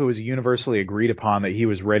even know if it was universally agreed upon that he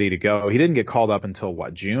was ready to go. He didn't get called up until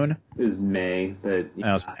June? It was May, but yeah.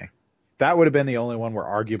 That was May. That would have been the only one where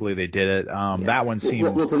arguably they did it. That one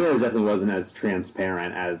seemed. Well, Taveras definitely wasn't as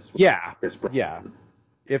transparent as Kris Bryant. Yeah.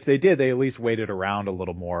 If they did, they at least waited around a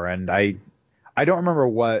little more. And I don't remember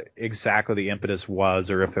what exactly the impetus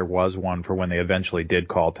was, or if there was one for when they eventually did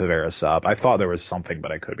call Taveras up. I thought there was something,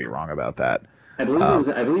 but I could be wrong about that. I believe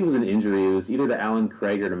it was an injury. It was either to Alan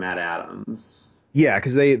Craig or to Matt Adams. Yeah,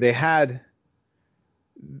 because they had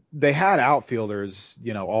outfielders,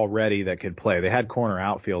 already that could play. They had corner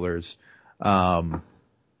outfielders,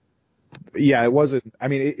 Yeah, it wasn't. I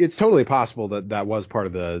mean, it's totally possible that was part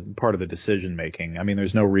of the decision making. I mean,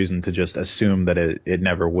 there's no reason to just assume that it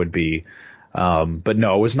never would be. But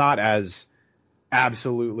no, it was not as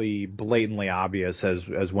absolutely blatantly obvious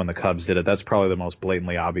as when the Cubs did it. That's probably the most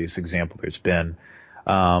blatantly obvious example there's been.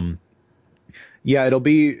 Yeah,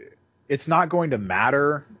 it's not going to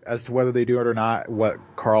matter as to whether they do it or not, what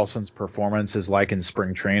Carlson's performance is like in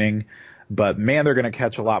spring training, but man, they're going to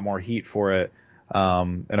catch a lot more heat for it.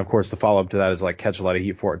 And of course the follow up to that is like catch a lot of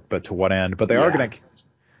heat for it, but to what end? But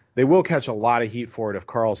they will catch a lot of heat for it if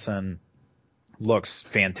Carlson looks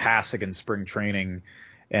fantastic in spring training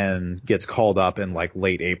and gets called up in like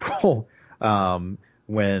late April,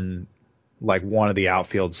 when like one of the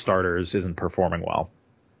outfield starters isn't performing well.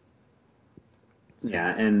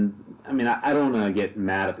 Yeah, and I mean, I don't want to get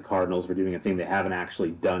mad at the Cardinals for doing a thing they haven't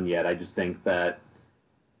actually done yet. I just think that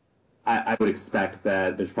I would expect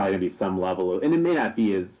that there's probably going to be some level of, and it may not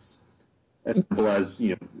be as simple as,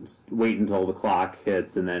 wait until the clock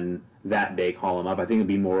hits and then that day call him up. I think it'd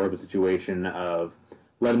be more of a situation of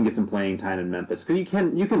let him get some playing time in Memphis, because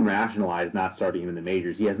you can rationalize not starting him in the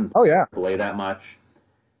majors. He hasn't played that much.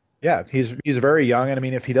 Yeah, he's very young, and I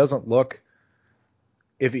mean, if he doesn't look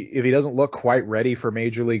quite ready for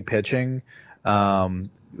major league pitching,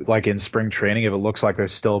 like in spring training, if it looks like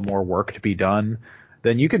there's still more work to be done,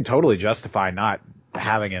 then you can totally justify not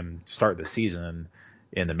having him start the season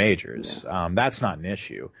in the majors. Yeah. That's not an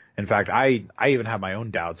issue. In fact, I even have my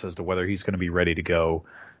own doubts as to whether he's going to be ready to go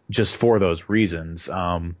just for those reasons.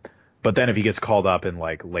 But then if he gets called up in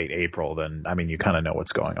like late April, then I mean, you kind of know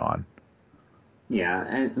what's going on. Yeah,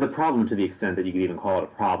 and the problem, to the extent that you could even call it a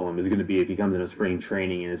problem, is going to be if he comes into spring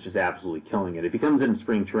training and is just absolutely killing it. If he comes into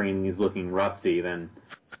spring training and he's looking rusty, then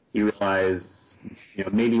you realize,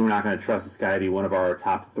 maybe we're not going to trust this guy to be one of our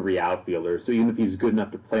top 3 outfielders. So even if he's good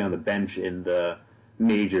enough to play on the bench in the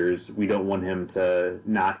majors, we don't want him to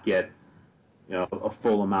not get, a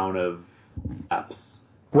full amount of reps.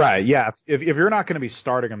 Right, yeah. If you're not going to be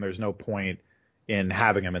starting him, there's no point in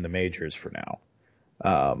having him in the majors for now.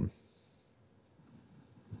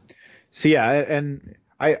 So yeah, and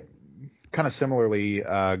I kind of similarly,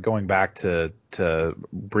 going back to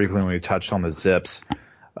briefly when we touched on the Zips,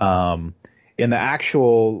 in the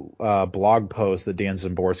actual blog post that Dan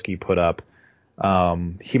Szymborski put up,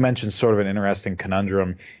 he mentioned sort of an interesting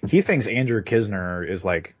conundrum. He thinks Andrew Knizner is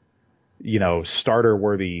like, starter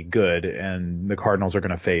worthy good, and the Cardinals are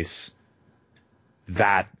going to face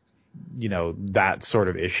that sort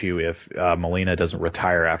of issue if Molina doesn't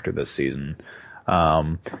retire after this season.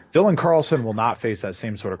 Dylan Carlson will not face that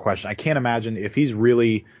same sort of question. I can't imagine if he's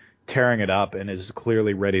really tearing it up and is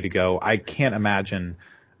clearly ready to go. I can't imagine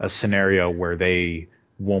a scenario where they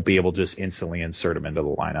won't be able to just instantly insert him into the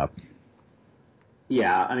lineup.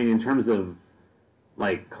 Yeah, I mean, in terms of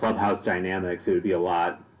like clubhouse dynamics, it would be a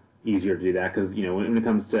lot easier to do that because, when it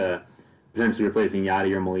comes to potentially replacing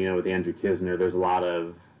Yadi or Molina with Andrew Knizner, there's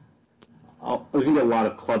going to be a lot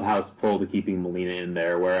of clubhouse pull to keeping Molina in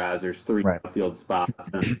there, whereas there's 3 outfield spots,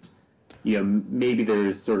 and maybe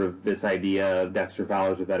there's sort of this idea of Dexter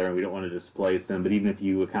Fowler's a veteran, we don't want to displace him, but even if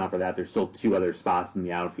you account for that, there's still 2 other spots in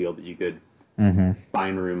the outfield that you could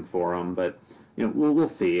find room for him. But we'll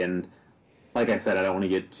see. And like I said, I don't want to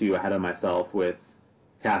get too ahead of myself with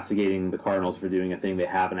castigating the Cardinals for doing a thing they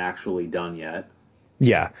haven't actually done yet.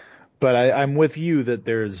 Yeah, but I'm with you that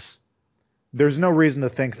there's no reason to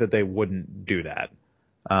think that they wouldn't do that.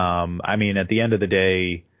 I mean, at the end of the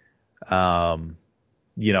day,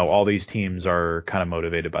 all these teams are kind of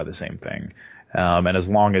motivated by the same thing. And as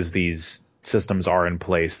long as these systems are in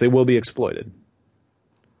place, they will be exploited.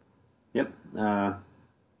 Yep. That's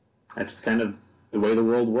just kind of the way the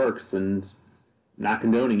world works, and not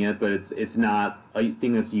condoning it, but it's not a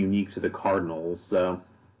thing that's unique to the Cardinals. So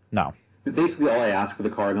no. Basically, all I ask for the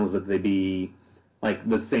Cardinals is that they be like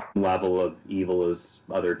the same level of evil as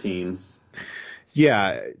other teams.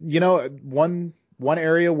 Yeah, one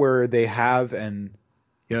area where they have, and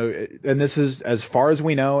this is as far as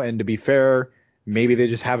we know, and to be fair, maybe they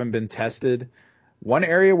just haven't been tested. One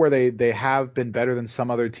area where they have been better than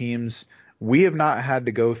some other teams, we have not had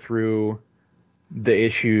to go through the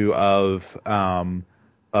issue of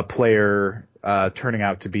a player turning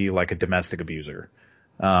out to be like a domestic abuser.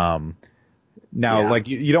 Now, like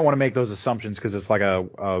you don't want to make those assumptions because it's like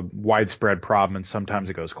a widespread problem, and sometimes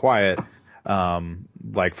it goes quiet,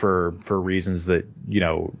 like for reasons that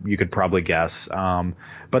you could probably guess.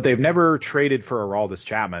 But they've never traded for Aroldis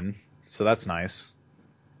Chapman, so that's nice.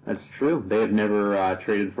 That's true. They have never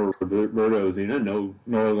traded for Roberto Ozuna,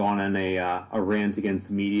 nor gone on a rant against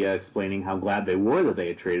the media explaining how glad they were that they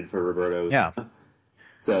had traded for Roberto Ozuna. Yeah.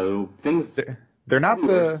 So things they're not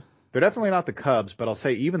They're definitely not the Cubs, but I'll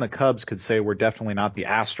say even the Cubs could say we're definitely not the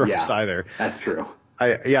Astros either. That's true.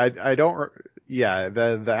 I don't. Yeah,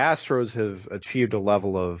 the Astros have achieved a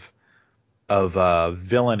level of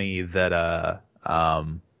villainy that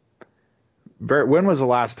when was the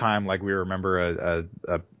last time like we remember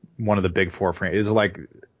a one of the big four is like,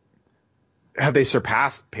 have they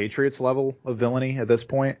surpassed Patriots level of villainy at this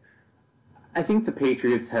point? I think the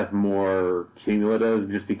Patriots have more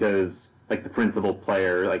cumulative just because like the principal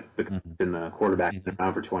player, like the quarterback has been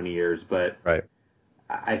around for 20 years, but right.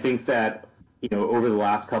 I think that, over the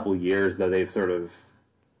last couple of years that they've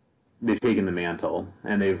taken the mantle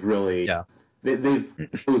and they've really, they've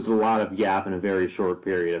closed a lot of gap in a very short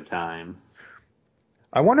period of time.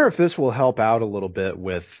 I wonder if this will help out a little bit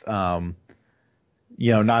with, not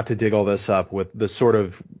to dig all this up, with the sort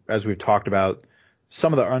of, as we've talked about,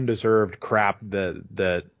 some of the undeserved crap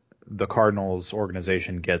that the Cardinals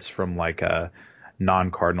organization gets from like a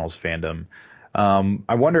non-Cardinals fandom.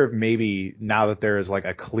 I wonder if maybe now that there is like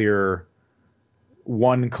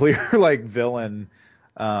one clear like villain,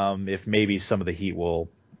 if maybe some of the heat will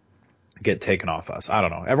get taken off us. I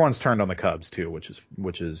don't know. Everyone's turned on the Cubs too,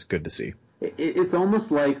 which is good to see. It's almost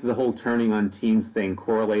like the whole turning on teams thing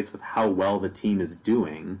correlates with how well the team is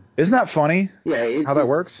doing. Isn't that funny? Yeah, how that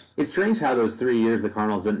works. It's strange how those 3 years the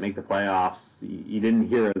Cardinals didn't make the playoffs. You didn't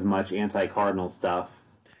hear as much anti-Cardinal stuff.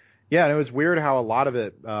 Yeah, and it was weird how a lot of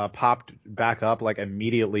it popped back up like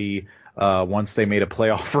immediately once they made a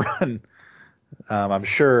playoff run. I'm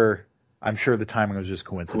sure the timing was just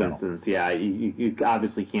coincidental. Coincidence, yeah. You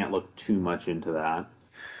obviously can't look too much into that.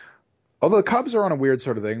 Although the Cubs are on a weird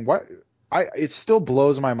sort of thing. It still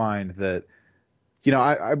blows my mind that,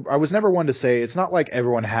 I was never one to say it's not like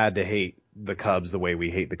everyone had to hate the Cubs the way we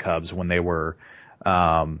hate the Cubs when they were,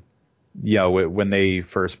 when they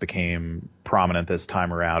first became prominent this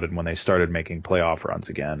time around and when they started making playoff runs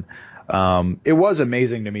again. It was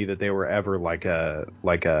amazing to me that they were ever like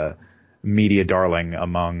a media darling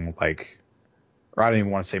among like, or I don't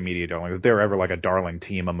even want to say media darling, that they were ever like a darling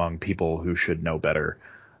team among people who should know better.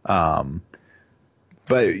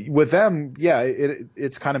 But with them,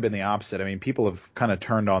 it's kind of been the opposite. I mean, people have kind of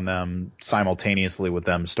turned on them simultaneously with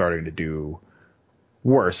them starting to do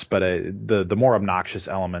worse. But the more obnoxious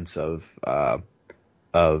elements of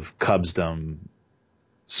Cubsdom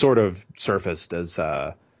sort of surfaced as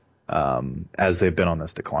they've been on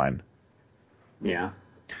this decline. Yeah.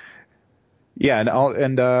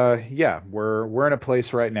 Yeah, we're in a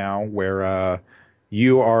place right now where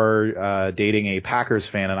you are dating a Packers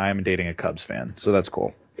fan and I am dating a Cubs fan, so that's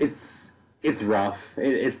cool. It's rough.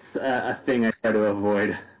 It's a thing I try to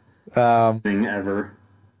avoid. Thing ever.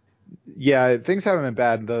 Yeah, things haven't been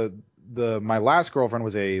bad. My last girlfriend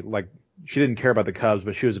was she didn't care about the Cubs,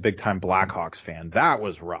 but she was a big time Blackhawks fan. That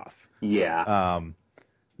was rough. Yeah.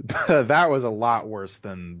 That was a lot worse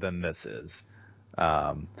than this is.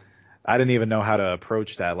 I didn't even know how to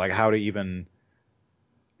approach that, how to even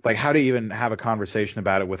have a conversation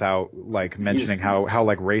about it without mentioning how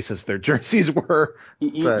racist their jerseys were.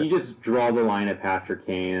 You just draw the line at Patrick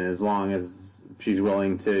Kane, and as long as she's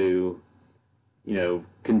willing to,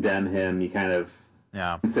 condemn him, you kind of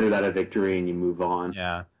consider that a victory and you move on.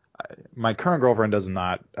 Yeah. My current girlfriend does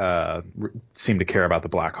not seem to care about the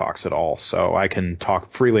Blackhawks at all, so I can talk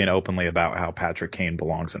freely and openly about how Patrick Kane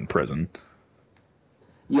belongs in prison.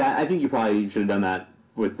 Yeah, I think you probably should have done that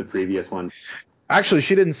with the previous one. Actually,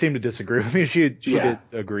 she didn't seem to disagree with me. She did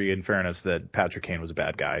agree, in fairness, that Patrick Kane was a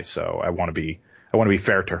bad guy. So I want to be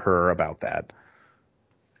fair to her about that.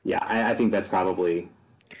 Yeah, I think that's probably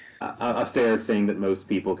a fair thing that most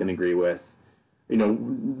people can agree with.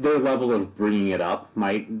 Their level of bringing it up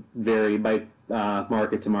might vary by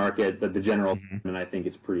market to market, but the general sentiment, I think,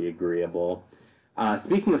 is pretty agreeable.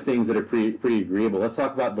 Speaking of things that are pretty agreeable, let's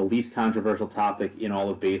talk about the least controversial topic in all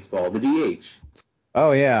of baseball, the DH.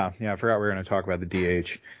 Oh, yeah. Yeah, I forgot we were going to talk about the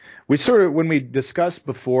DH. We when we discussed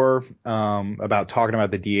before about talking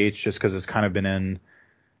about the DH, just because it's kind of been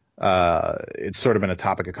it's sort of been a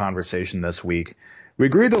topic of conversation this week, we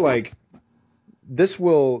agreed that this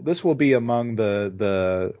will be among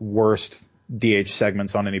the worst DH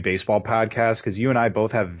segments on any baseball podcast, because you and I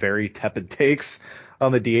both have very tepid takes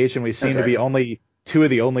on the DH, and we seem to be only two of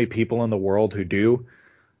the only people in the world who do.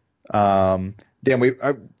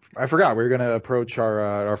 I forgot we were going to approach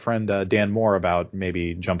our friend Dan Moore about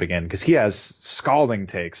maybe jumping in, because he has scalding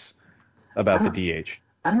takes about the DH.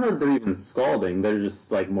 I don't know if they're even scalding. They're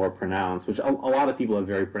just more pronounced, which a lot of people have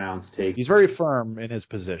very pronounced takes. He's very firm in his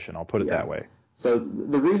position. I'll put it that way. So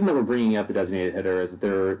the reason that we're bringing up the designated hitter is that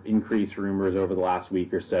there are increased rumors over the last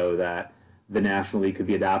week or so that the National League could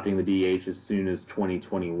be adopting the DH as soon as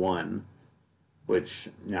 2021. which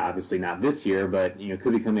obviously not this year, but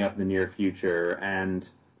could be coming up in the near future. And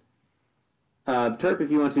Turp,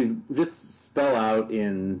 if you want to just spell out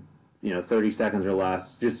in 30 seconds or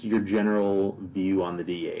less, just your general view on the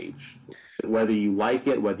DH, whether you like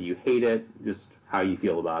it, whether you hate it, just how you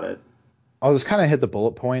feel about it. I'll just kind of hit the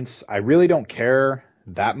bullet points. I really don't care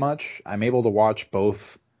that much. I'm able to watch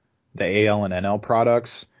both the AL and NL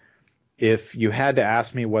products. If you had to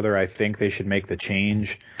ask me whether I think they should make the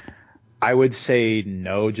change, I would say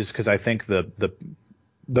no, just because I think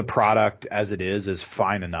the product as it is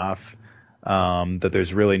fine enough. That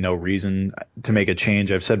there's really no reason to make a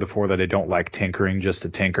change. I've said before that I don't like tinkering just to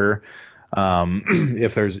tinker.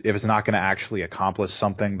 If it's not going to actually accomplish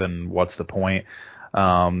something, then what's the point?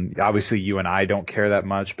 Obviously you and I don't care that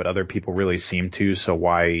much, but other people really seem to. So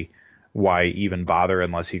why even bother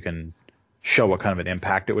unless you can show what kind of an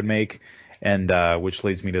impact it would make? And which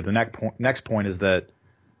leads me to the next point is that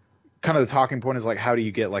kind of the talking point is like, how do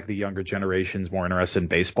you get like the younger generations more interested in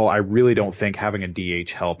baseball? I really don't think having a DH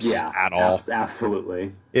helps at all.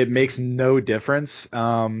 Absolutely. It makes no difference.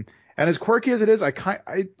 And as quirky as it is, I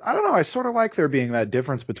don't know. I sort of like there being that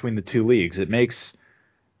difference between the two leagues. It makes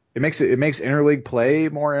interleague play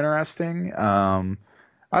more interesting. I don't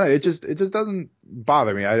know. It just doesn't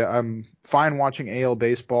bother me. I'm fine watching AL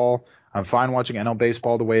baseball. I'm fine watching NL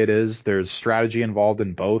baseball the way it is. There's strategy involved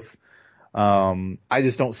in both. I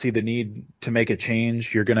just don't see the need to make a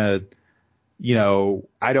change. You're gonna,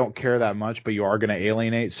 I don't care that much, but you are gonna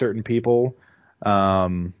alienate certain people.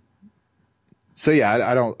 So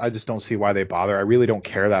yeah, I just don't see why they bother. I really don't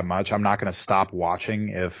care that much. I'm not gonna stop watching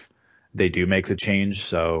if they do make the change.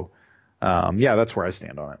 So, that's where I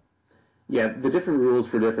stand on it. Yeah, the different rules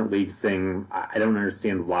for different leagues thing, I don't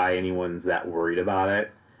understand why anyone's that worried about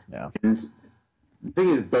it. Yeah. And the thing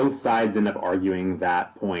is, both sides end up arguing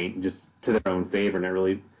that point just to their own favor, and it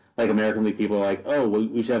really, like American League people are like, oh, well,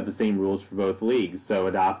 we should have the same rules for both leagues, so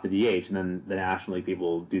adopt the DH, and then the National League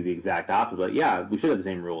people do the exact opposite, like, yeah, we should have the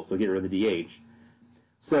same rules, so get rid of the DH.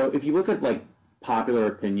 So if you look at like popular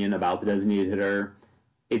opinion about the designated hitter,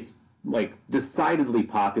 it's like decidedly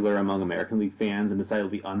popular among American League fans and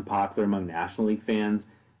decidedly unpopular among National League fans.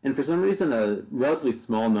 And for some reason, a relatively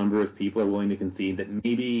small number of people are willing to concede that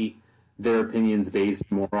maybe their opinions based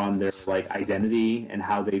more on their like identity and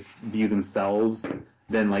how they view themselves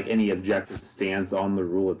than like any objective stance on the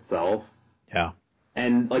rule itself. Yeah.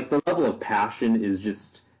 And like the level of passion is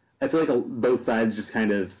just, I feel like both sides just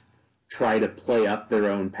kind of try to play up their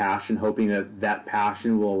own passion, hoping that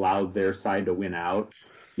passion will allow their side to win out.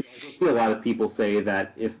 You'll see a lot of people say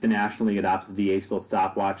that if the National League adopts the DH, they'll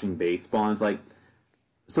stop watching baseball. And it's like,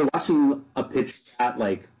 so watching a pitch bat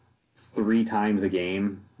like 3 times a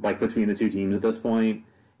game, like between the two teams at this point,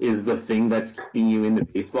 is the thing that's keeping you into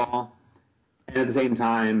baseball. And at the same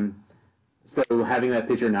time, so having that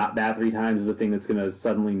pitcher not bat 3 times is the thing that's going to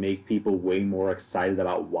suddenly make people way more excited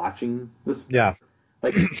about watching this. Yeah.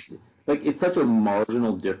 Like it's such a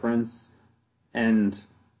marginal difference, and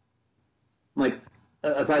like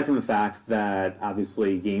aside from the fact that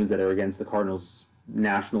obviously games that are against the Cardinals'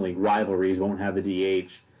 National League rivalries won't have the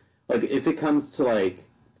DH, like if it comes to like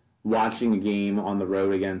watching a game on the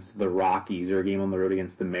road against the Rockies or a game on the road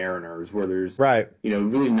against the Mariners, where there's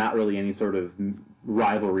really not really any sort of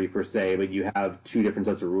rivalry per se, but you have 2 different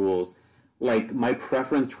sets of rules. Like my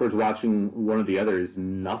preference towards watching one or the other is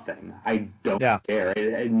nothing. I don't care.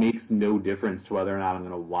 It makes no difference to whether or not I'm going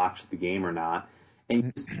to watch the game or not, and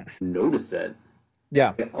you just notice it.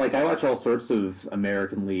 Yeah. Like I watch all sorts of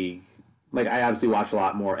American League. Like I obviously watch a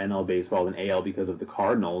lot more NL baseball than AL because of the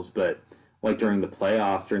Cardinals, but like during the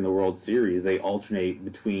playoffs, during the World Series, they alternate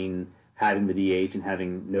between having the DH and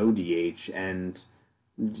having no DH. And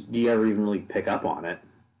do you ever even really pick up on it?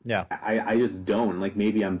 Yeah. I just don't. Like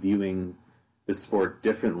maybe I'm viewing the sport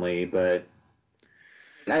differently, but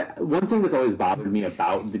one thing that's always bothered me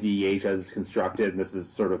about the DH as it's constructed, and this is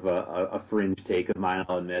sort of a fringe take of mine,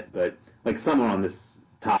 I'll admit, but like someone on this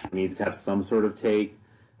topic needs to have some sort of take.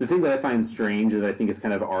 The thing that I find strange is I think it's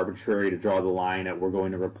kind of arbitrary to draw the line at we're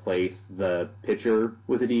going to replace the pitcher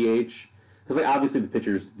with a DH. Because like obviously the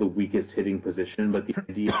pitcher's the weakest hitting position, but the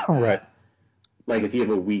idea that like if you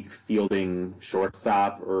have a weak fielding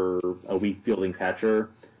shortstop or a weak fielding catcher,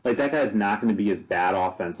 like that guy's not going to be as bad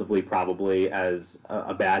offensively probably as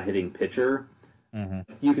a bad hitting pitcher. Mm-hmm.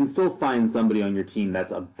 You can still find somebody on your team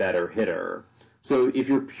that's a better hitter. So if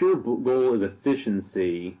your pure goal is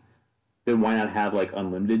efficiency, then why not have like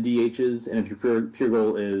unlimited DHs? And if your pure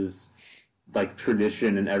goal is like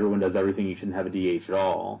tradition and everyone does everything, you shouldn't have a DH at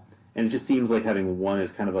all. And it just seems like having one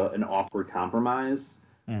is kind of an awkward compromise.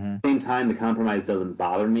 Mm-hmm. At the same time, the compromise doesn't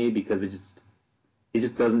bother me because it just it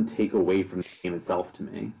just doesn't take away from the game itself to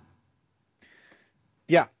me.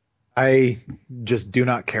 Yeah, I just do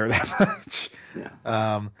not care that much.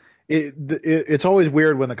 Yeah. It's always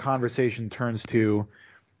weird when the conversation turns to,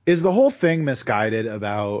 is the whole thing misguided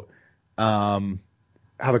about how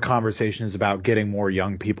the conversation is about getting more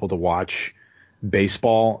young people to watch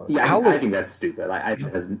baseball? Yeah, I think that's stupid.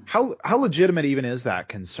 How legitimate even is that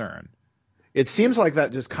concern? It seems like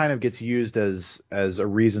that just kind of gets used as a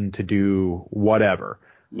reason to do whatever.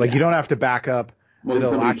 Like, you don't have to back up that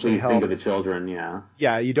it'll actually help. Think of the children, yeah.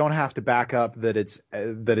 Yeah, you don't have to back up that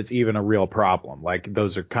it's even a real problem. Like,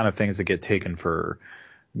 those are kind of things that get taken for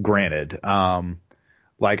granted.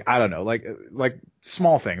 Like, I don't know, like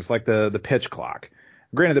small things like the pitch clock.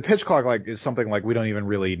 Granted, the pitch clock is something like we don't even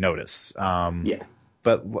really notice. Yeah.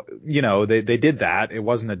 But they did that. It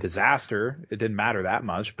wasn't a disaster. It didn't matter that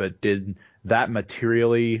much. But did that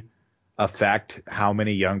materially affect how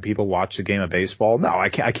many young people watch the game of baseball? No, I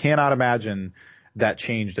cannot imagine that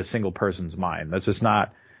changed a single person's mind. That's just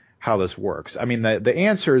not how this works. I mean, the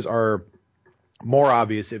answers are more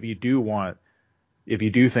obvious if you do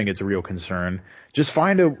think it's a real concern. Just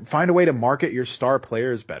find a way to market your star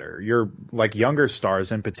players better. Your younger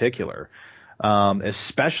stars in particular.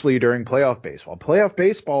 Especially during playoff baseball. Playoff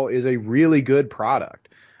baseball is a really good product.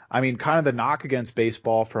 I mean, kind of the knock against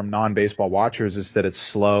baseball from non-baseball watchers is that it's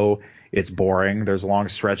slow, it's boring, there's long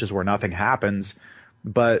stretches where nothing happens.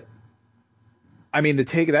 But I mean, to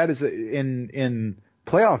take that as in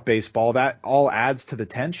playoff baseball, that all adds to the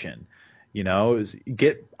tension. Is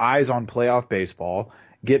get eyes on playoff baseball,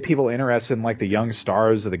 get people interested in the young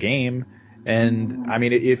stars of the game. And I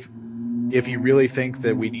mean, if you really think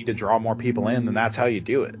that we need to draw more people in, then that's how you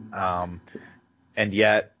do it. And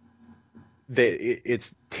yet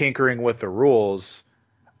it's tinkering with the rules.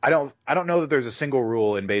 I don't know that there's a single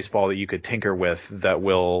rule in baseball that you could tinker with that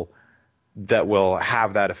will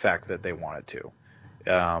have that effect that they want it to.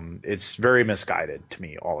 It's very misguided to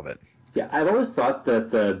me, all of it. Yeah, I've always thought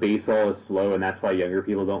that the baseball is slow and that's why younger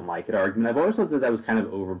people don't like it argument. I've always thought that was kind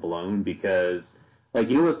of overblown because,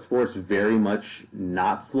 what sport's very much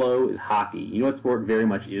not slow is hockey. You know what sport very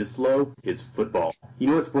much is slow is football. You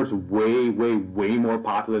know what sport's way, way, way more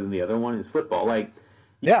popular than the other one is football.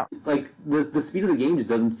 Yeah. The speed of the game just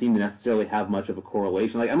doesn't seem to necessarily have much of a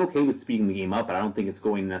correlation. I'm okay with speeding the game up, but I don't think it's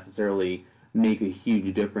going to necessarily make a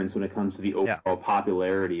huge difference when it comes to the overall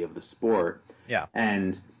popularity of the sport. Yeah.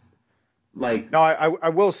 And no, I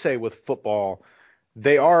will say with football,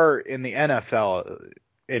 they are in the NFL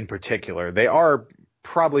in particular, they are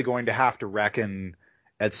probably going to have to reckon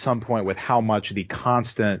at some point with how much the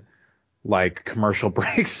constant commercial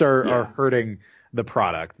breaks are hurting the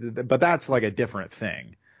product. But that's a different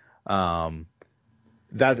thing.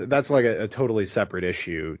 That's a totally separate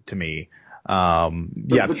issue to me.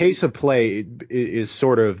 Pace of play is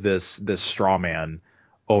sort of this straw man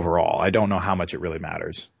overall. I don't know how much it really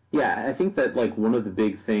matters. Yeah, I think that one of the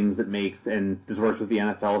big things that makes, and this works with the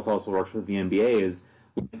NFL, this also works with the NBA, is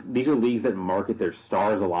these are leagues that market their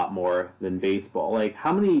stars a lot more than baseball.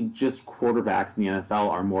 How many just quarterbacks in the NFL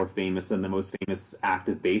are more famous than the most famous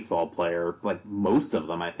active baseball player? Most of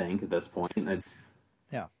them, I think, at this point.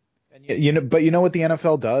 Yeah, and but you know what the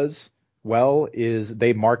NFL does well is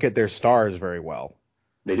they market their stars very well.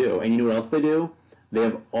 They do, and you know what else they do? They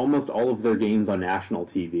have almost all of their games on national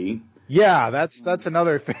TV. Yeah, that's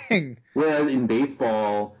another thing. Whereas in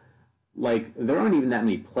baseball, there aren't even that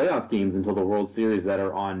many playoff games until the World Series that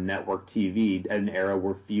are on network TV at an era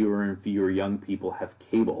where fewer and fewer young people have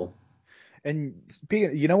cable. And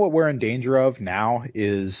you know what we're in danger of now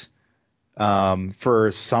is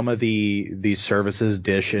for some of these services,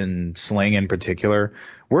 Dish and Sling in particular,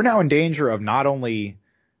 we're now in danger of not only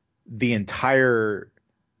the entire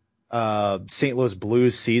St. Louis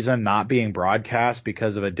Blues season not being broadcast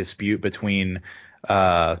because of a dispute between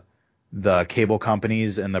the cable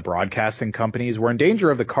companies and the broadcasting companies. We're in danger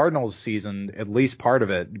of the Cardinals season, at least part of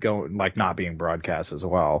it, not being broadcast as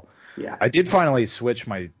well. Yeah, I did finally switch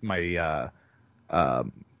my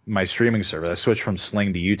streaming service. I switched from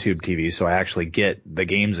Sling to YouTube TV, so I actually get the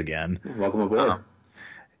games again. Welcome aboard.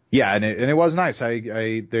 Yeah, and it was nice.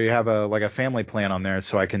 They have a family plan on there,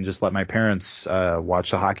 so I can just let my parents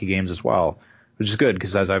watch the hockey games as well, which is good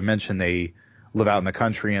because, as I've mentioned, they live out in the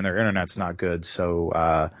country and their internet's not good.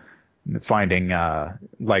 So finding my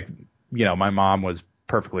mom was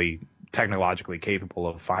perfectly technologically capable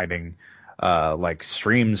of finding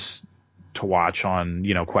streams to watch on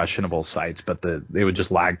questionable sites, but they would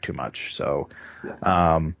just lag too much. So,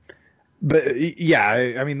 but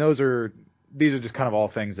yeah, I mean these are just kind of all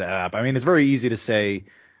things that add up. I mean, it's very easy to say,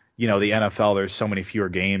 the NFL, there's so many fewer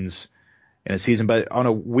games in a season, but on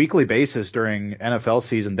a weekly basis during NFL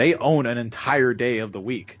season, they own an entire day of the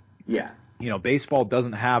week. Yeah. Baseball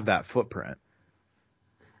doesn't have that footprint.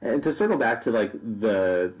 And to circle back to like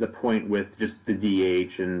the point with just the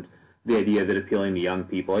DH and the idea of it appealing to young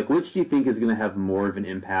people, like which do you think is going to have more of an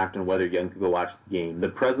impact on whether young people watch the game? The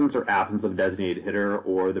presence or absence of a designated hitter,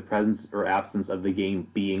 or the presence or absence of the game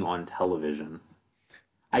being on television?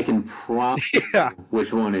 I can promise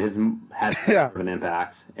which one has more of an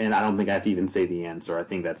impact, and I don't think I have to even say the answer. I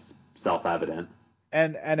think that's self-evident.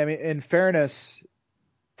 And I mean, in fairness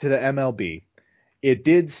to the MLB, it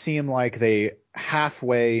did seem like they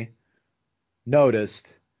halfway noticed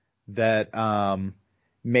that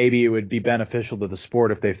maybe it would be beneficial to the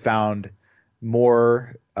sport if they found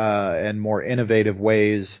more and more innovative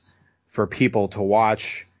ways for people to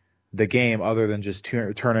watch the game other than just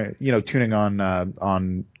tuning on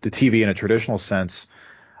the TV in a traditional sense.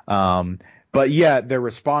 But yet their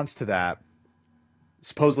response to that,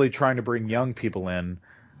 supposedly trying to bring young people in,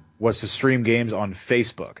 was to stream games on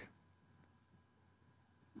Facebook.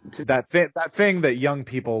 That thing that young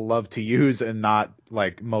people love to use and not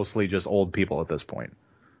like mostly just old people at this point.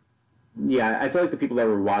 Yeah, I feel like the people that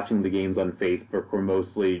were watching the games on Facebook were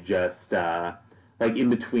mostly just like in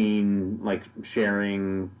between, like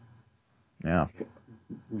sharing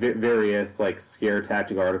various like scare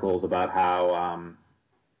tactic articles about how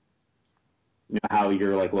how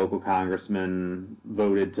your like local congressman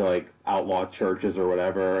voted to like outlaw churches or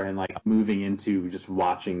whatever, and like moving into just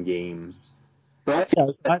watching games. But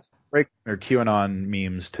it's nice breaking their QAnon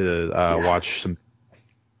memes to watch some.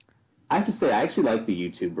 I have to say, I actually like the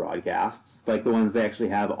YouTube broadcasts, like the ones they actually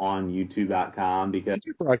have on YouTube.com, because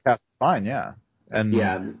YouTube broadcasts are fine, yeah. And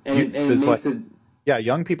it makes it. Yeah,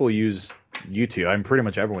 young people use YouTube. I mean, pretty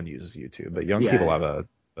much everyone uses YouTube, but young people have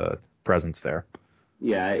a presence there.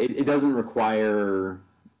 Yeah, it doesn't require,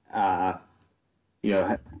 sign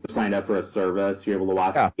up for a service. You're able to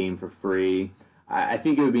watch the game for free. I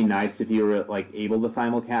think it would be nice if you were like able to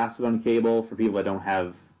simulcast it on cable for people that don't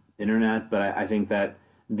have internet, but I think that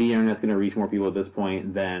the internet's going to reach more people at this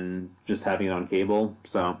point than just having it on cable.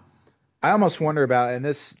 So I almost wonder about, and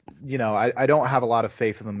this, I don't have a lot of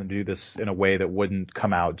faith in them to do this in a way that wouldn't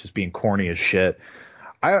come out just being corny as shit.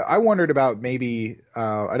 I wondered about maybe,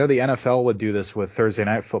 I know the NFL would do this with Thursday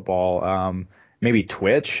Night Football, maybe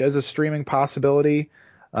Twitch as a streaming possibility.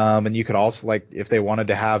 And you could also, like, if they wanted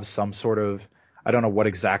to have some sort of, I don't know what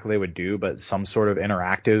exactly they would do, but some sort of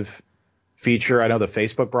interactive feature. I know the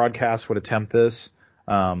Facebook broadcast would attempt this.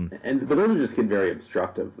 But those would just get very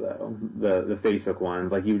obstructive, though. The Facebook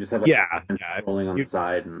ones, like you would just have rolling on the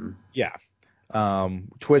side, and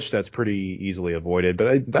Twitch, that's pretty easily avoided,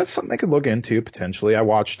 but that's something they could look into potentially. I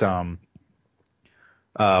watched one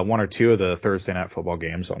or two of the Thursday Night Football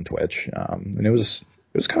games on Twitch, and it was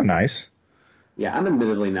kind of nice. Yeah, I'm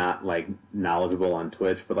admittedly not like knowledgeable on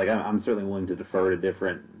Twitch, but like I'm certainly willing to defer to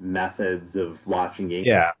different methods of watching games.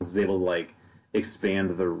 Yeah, is able to like expand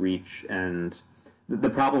the reach, and the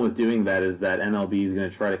problem with doing that is that MLB is going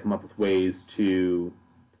to try to come up with ways to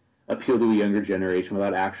appeal to a younger generation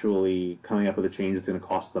without actually coming up with a change that's going to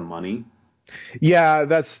cost them money. Yeah,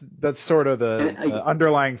 that's sort of the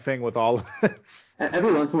underlying thing with all of this.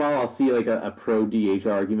 Every once in a while, I'll see like a pro DH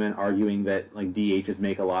argument arguing that like DHs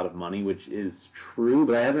make a lot of money, which is true,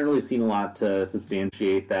 but I haven't really seen a lot to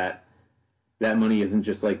substantiate that money isn't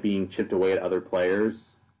just like being chipped away at other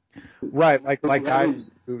players. Right, like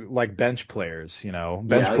guys who, like bench players, bench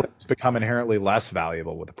players become inherently less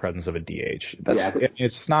valuable with the presence of a DH.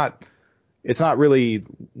 It's not really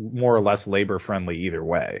more or less labor friendly either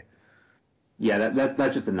way. Yeah,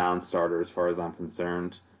 that's just a non-starter as far as I'm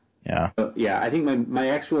concerned. Yeah. But yeah, I think my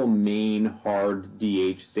actual main hard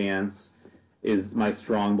DH stance is my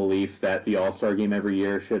strong belief that the All-Star game every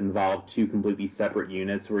year should involve two completely separate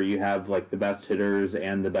units where you have like the best hitters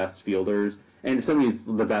and the best fielders. And if somebody's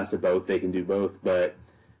the best at both, they can do both. But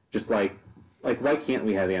just like why can't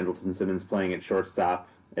we have Andrelton Simmons playing at shortstop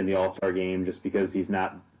in the All-Star game just because he's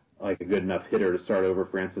not like a good enough hitter to start over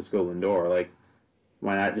Francisco Lindor? Like,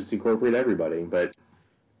 why not just incorporate everybody? But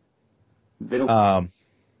they don't.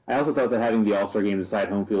 I also thought that having the All-Star game decide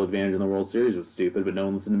home field advantage in the World Series was stupid, but no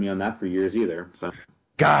one listened to me on that for years either. So,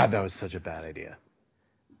 God, that was such a bad idea.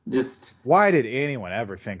 Just why did anyone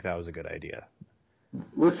ever think that was a good idea?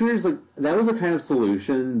 What's weird is like that was a kind of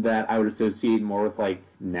solution that I would associate more with like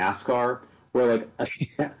NASCAR, where like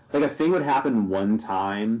a thing would happen one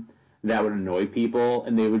time that would annoy people,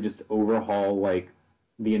 and they would just overhaul like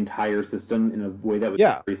the entire system in a way that was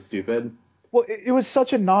very stupid. Well, it was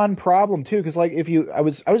such a non-problem too, because like I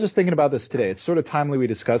was just thinking about this today. It's sort of timely we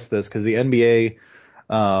discussed this because the NBA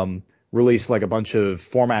released like a bunch of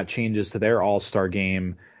format changes to their All-Star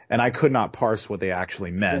game, and I could not parse what they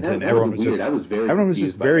actually meant. Yeah, And everyone was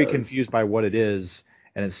just very confused by what it is,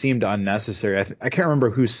 and it seemed unnecessary. I can't remember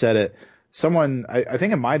who said it. Someone, I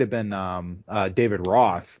think it might have been David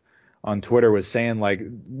Roth on Twitter, was saying like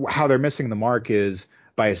how they're missing the mark is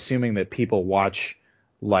by assuming that people watch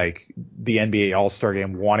like the NBA All-Star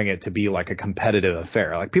game wanting it to be like a competitive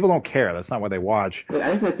affair. Like people don't care. That's not what they watch.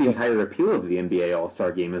 I think that's the entire appeal of the NBA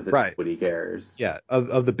All-Star game is that nobody cares. Yeah.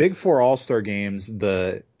 Of the big four All-Star games,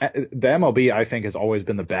 the MLB I think has always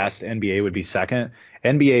been the best. NBA would be second.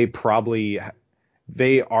 NBA probably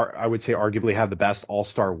I would say arguably have the best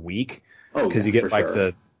All-Star week because you get like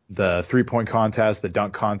the 3-point contest, the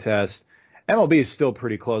dunk contest. MLB is still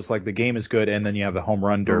pretty close. Like the game is good, and then you have the home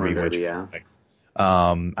run derby,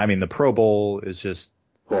 I mean, the Pro Bowl is just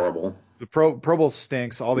horrible. The Pro Bowl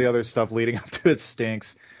stinks. All the other stuff leading up to it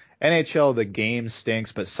stinks. NHL, the game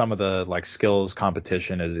stinks, but some of the like skills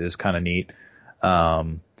competition is kind of neat.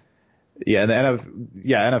 And the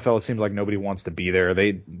NFL seems like nobody wants to be there.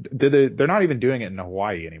 They're not even doing it in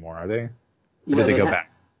Hawaii anymore, are they? Or did they go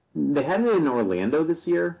back? They had it in Orlando this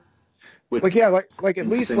year. At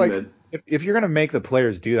least if you're gonna make the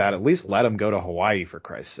players do that, at least let them go to Hawaii for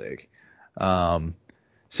Christ's sake. But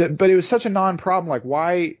it was such a non-problem. Like,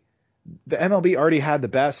 why the MLB already had the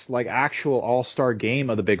best like actual All-Star game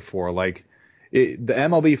of the Big Four. Like, the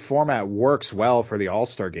MLB format works well for the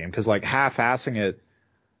All-Star game because like half-assing it,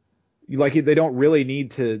 like they don't really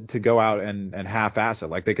need to go out and half-ass it.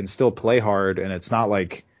 Like they can still play hard, and it's not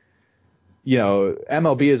like,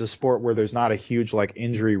 MLB is a sport where there's not a huge like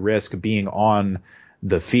injury risk being on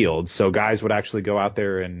the field. So guys would actually go out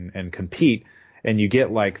there and compete. And you get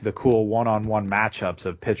like the cool one-on-one matchups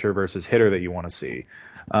of pitcher versus hitter that you want to see.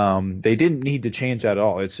 They didn't need to change that at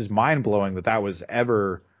all. It's just mind-blowing that was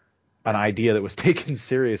ever an idea that was taken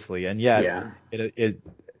seriously, and yet it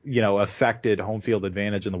affected home field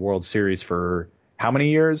advantage in the World Series for how many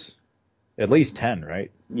years? At least 10, right?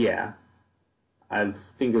 Yeah, I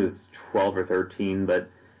think it was 12 or 13, but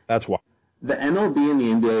that's why the MLB and the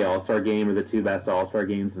NBA All-Star Game are the two best All-Star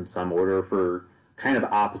games in some order for kind of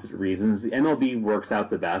opposite reasons. The MLB works out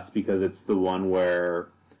the best because it's the one where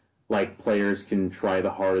like players can try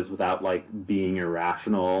the hardest without like being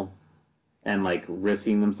irrational and like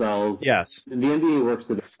risking themselves. Yes. And the NBA works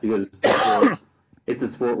the best because it's a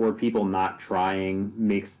sport where people not trying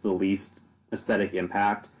makes the least aesthetic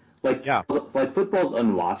impact. Like football's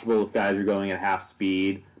unwatchable if guys are going at half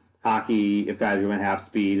speed. Hockey, if guys are going at half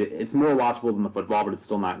speed, it's more watchable than the football, but it's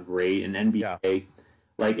still not great. And NBA,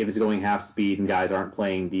 like if it's going half speed and guys aren't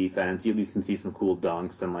playing defense, you at least can see some cool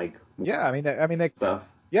dunks and like they stuff.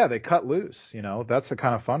 Yeah, they cut loose. That's the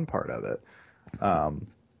kind of fun part of it.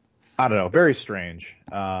 I don't know, very strange.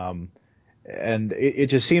 And it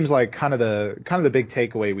just seems like kind of the big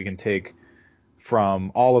takeaway we can take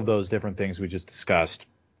from all of those different things we just discussed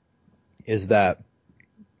is that,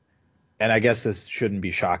 and I guess this shouldn't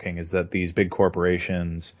be shocking, is that these big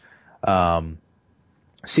corporations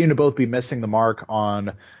seem to both be missing the mark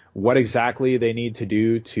on what exactly they need to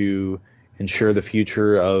do to ensure the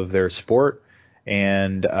future of their sport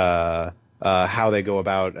and how they go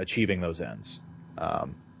about achieving those ends.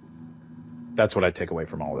 That's what I take away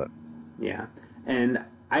from all of it. Yeah. And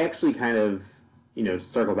I actually kind of,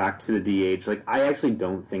 circle back to the DH. Like, I actually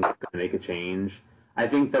don't think it's going to make a change. I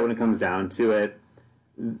think that when it comes down to it,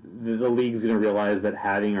 the league's going to realize that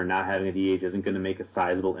having or not having a DH isn't going to make a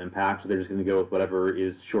sizable impact. So they're just going to go with whatever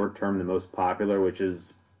is short-term the most popular, which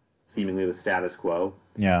is seemingly the status quo.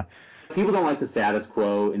 Yeah. People don't like the status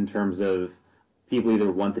quo in terms of people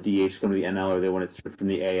either want the DH to come to the NL or they want it stripped from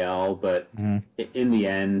the AL. But in the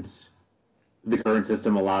end, the current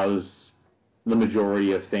system allows the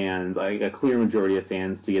majority of fans, a clear majority of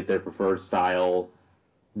fans, to get their preferred style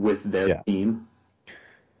with their team.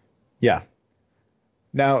 Yeah.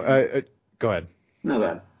 Now, go ahead. No, go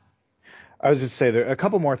ahead. I was just say there are a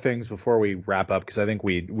couple more things before we wrap up because I think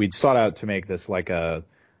we'd sought out to make this like a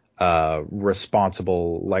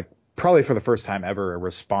responsible, like probably for the first time ever, a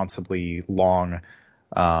responsibly long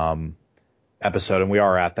episode, and we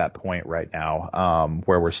are at that point right now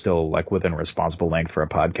where we're still like within responsible length for a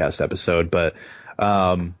podcast episode. But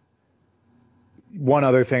one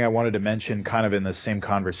other thing I wanted to mention, kind of in the same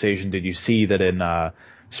conversation, did you see that in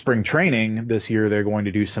spring training this year they're going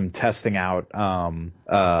to do some testing out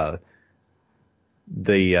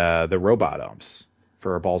the robot umps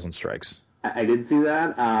for balls and strikes? I did see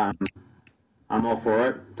that. I'm all for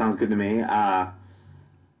it. Sounds good to me.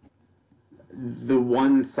 The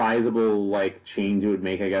one sizable like change it would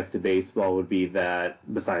make, I guess, to baseball would be that,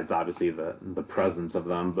 besides obviously the presence of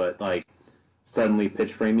them, but like suddenly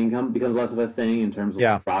pitch framing becomes less of a thing in terms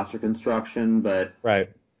of roster construction. But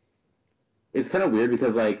it's kind of weird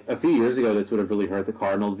because, like, a few years ago, this would have really hurt the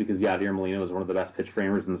Cardinals because Yadier Molina was one of the best pitch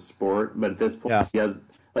framers in the sport. But at this point, he has,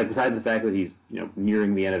 like, besides the fact that he's,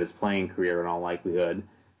 nearing the end of his playing career in all likelihood,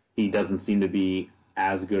 he doesn't seem to be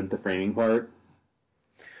as good at the framing part.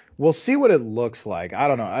 We'll see what it looks like. I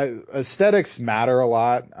don't know. Aesthetics matter a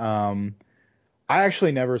lot. I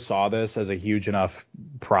actually never saw this as a huge enough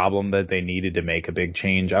problem that they needed to make a big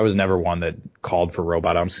change. I was never one that called for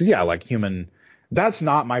robot umps. That's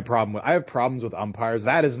not my problem. I have problems with umpires.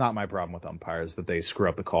 That is not my problem with umpires, that they screw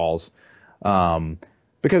up the calls.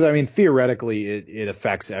 Because, I mean, theoretically, it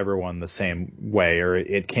affects everyone the same way, or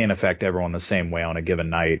it can affect everyone the same way on a given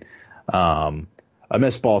night. A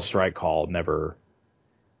missed ball strike call never,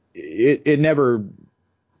 I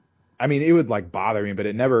mean, it would like bother me, but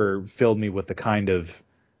it never filled me with the kind of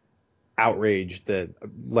outrage that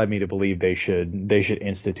led me to believe they should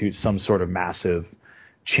institute some sort of massive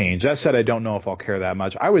change. That said, I don't know if I'll care that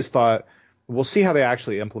much. I always thought, we'll see how they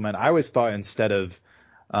actually implement. I always thought instead of,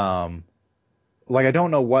 I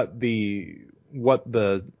don't know what the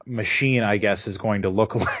machine, I guess, is going to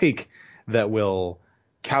look like that will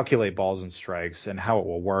calculate balls and strikes and how it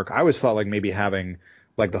will work. I always thought maybe having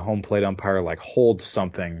the home plate umpire hold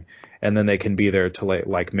something, and then they can be there to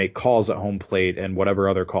make calls at home plate and whatever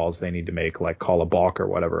other calls they need to make, call a balk or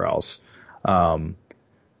whatever else. So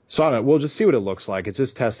I don't know. We'll just see what it looks like. It's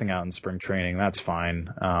just testing out in spring training. That's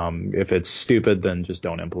fine. If it's stupid, then just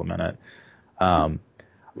don't implement it. I'm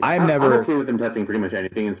okay with them testing pretty much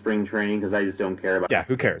anything in spring training because I just don't care about. Yeah,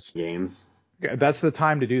 who cares? Games. That's the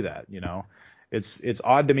time to do that. It's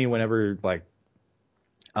odd to me whenever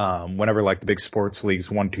the big sports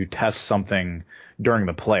leagues want to test something during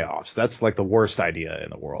the playoffs. That's the worst idea in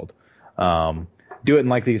the world. Do it in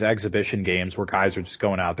these exhibition games where guys are just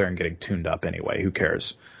going out there and getting tuned up anyway. Who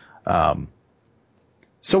cares?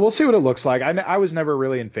 So we'll see what it looks like. I was never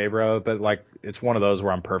really in favor of it, but it's one of those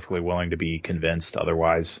where I'm perfectly willing to be convinced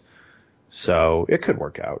otherwise. So it could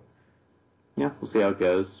work out. Yeah, we'll see how it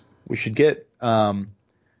goes. We should get, as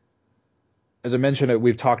I mentioned,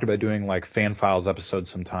 we've talked about doing fan files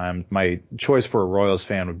episodes sometime. My choice for a Royals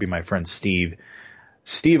fan would be my friend Steve.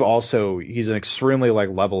 Steve also, he's an extremely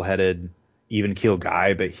level-headed, even-keeled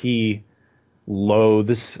guy, but he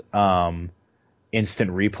loathes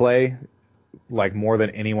instant replay more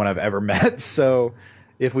than anyone I've ever met. So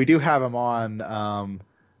if we do have him on,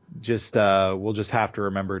 we'll just have to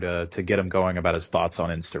remember to get him going about his thoughts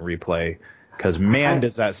on instant replay. Because,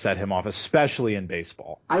 does that set him off, especially in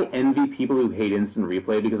baseball. I envy people who hate instant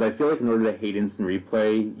replay because I feel like in order to hate instant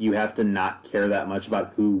replay, you have to not care that much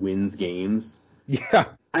about who wins games. Yeah.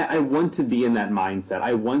 I want to be in that mindset.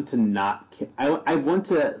 I want to not I want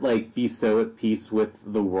to, be so at peace with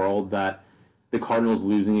the world that the Cardinals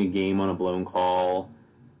losing a game on a blown call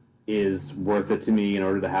is worth it to me in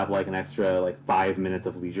order to have, an extra, 5 minutes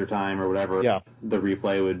of leisure time or whatever the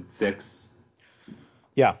replay would fix.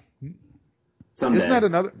 Yeah.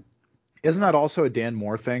 Someday. Isn't that also a Dan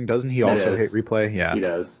Moore thing? Doesn't he also hate replay? Yeah. He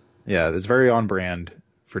does. Yeah, it's very on brand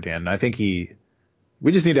for Dan. And I think we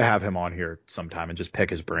just need to have him on here sometime and just pick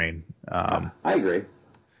his brain. I agree.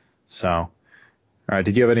 So, all right.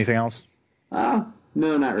 Did you have anything else? No,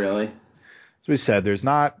 not really. As we said,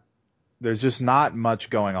 there's just not much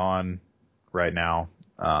going on right now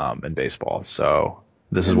in baseball. So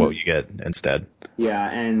this is what you get instead. Yeah,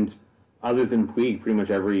 and other than Puig, pretty much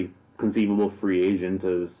every conceivable free agent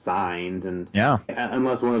is signed, and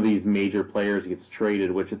unless one of these major players gets traded,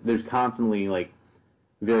 which there's constantly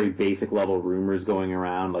very basic level rumors going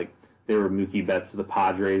around. There were Mookie Betts to the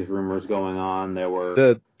Padres rumors going on. There were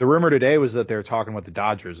the rumor today was that they're talking with the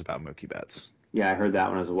Dodgers about Mookie Betts. Yeah, I heard that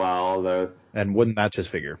one as well. And wouldn't that just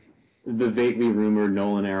figure? The vaguely rumored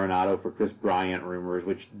Nolan Arenado for Kris Bryant rumors,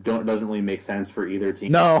 which doesn't really make sense for either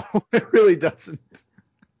team. No, it really doesn't.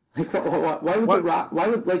 Why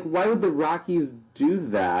would the Rockies do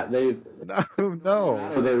that?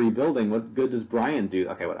 No. They're rebuilding. What good does Bryant do?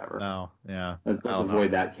 Okay, whatever. No, yeah. Let's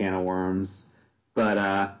avoid that can of worms. But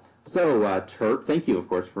Turp, thank you, of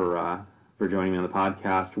course, for joining me on the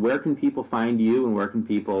podcast. Where can people find you, and where can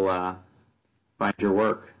people find your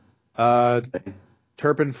work?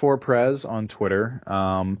 Turpin4Prez on Twitter.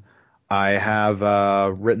 I have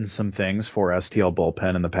written some things for STL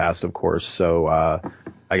Bullpen in the past, of course. So I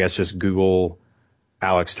guess just Google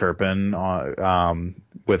Alex Turpin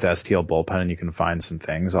with STL Bullpen, and you can find some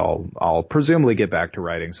things. I'll presumably get back to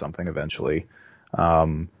writing something eventually.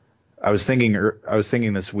 I was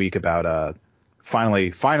thinking this week about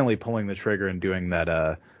finally pulling the trigger and doing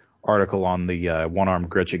that article on the one-armed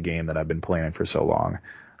Gritchett game that I've been planning for so long.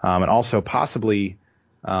 And also possibly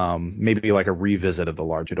maybe like a revisit of the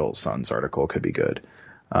Large Adult Sons article could be good.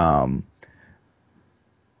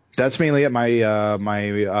 That's mainly it.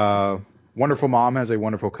 My wonderful mom has a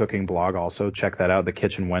wonderful cooking blog also. Check that out,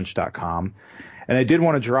 thekitchenwench.com. And I did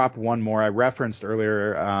want to drop one more. I referenced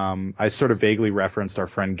earlier, I sort of vaguely referenced our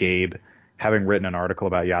friend Gabe having written an article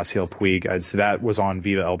about Yasiel Puig. So that was on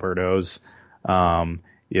Viva Alberto's,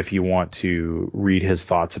 if you want to read his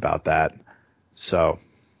thoughts about that. So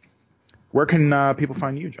where can people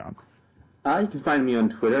find you, John? You can find me on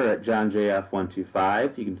Twitter at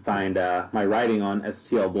JohnJF125. You can find my writing on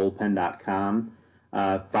stlbullpen.com.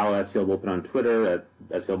 Follow STL Bullpen on Twitter at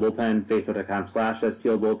STL Bullpen,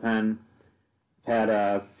 Facebook.com/STL Bullpen. Had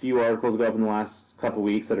a few articles go up in the last couple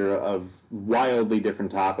weeks that are of wildly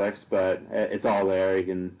different topics, but it's all there. You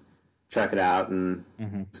can check it out and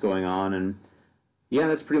what's going on. And yeah,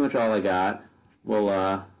 that's pretty much all I got.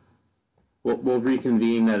 We'll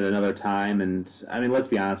reconvene at another time, and I mean, let's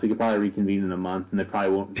be honest, we could probably reconvene in a month, and there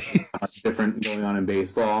probably won't be much different going on in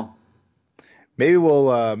baseball. Maybe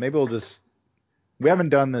we'll just. We haven't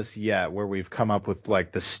done this yet, where we've come up with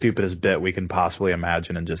like the stupidest bit we can possibly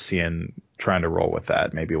imagine, and just trying to roll with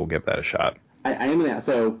that. Maybe we'll give that a shot. I am gonna.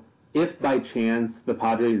 So, if by chance the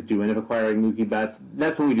Padres do end up acquiring Mookie Betts,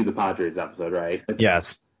 that's when we do the Padres episode, right?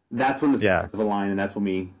 Yes. That's when the stars of a line, and that's when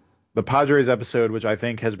we. The Padres episode, which I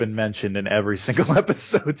think has been mentioned in every single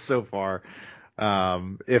episode so far,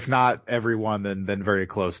 if not every one, then very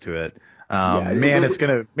close to it. It's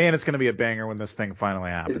gonna be a banger when this thing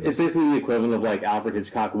finally happens. It's basically the equivalent of like Alfred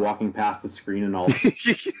Hitchcock walking past the screen and all.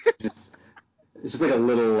 It's just like a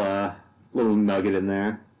little nugget in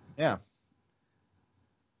there. Yeah.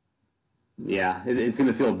 Yeah, it's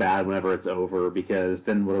gonna feel bad whenever it's over, because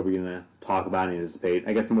then what are we gonna talk about and anticipate?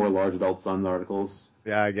 I guess more Large Adult Sons articles.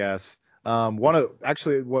 Yeah, I guess.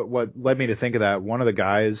 What led me to think of that, one of the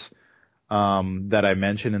guys that I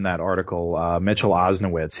mentioned in that article, Mitchell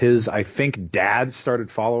Osnowitz, his, I think, dad started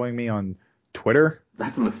following me on Twitter.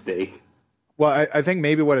 That's a mistake. Well, I think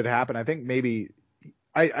maybe what had happened, I think maybe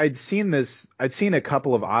I'd seen a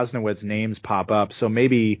couple of Osnowitz names pop up, so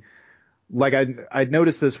maybe like I'd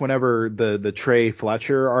noticed this whenever the Trey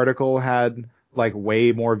Fletcher article had like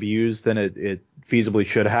way more views than it feasibly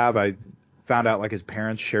should have. I found out like his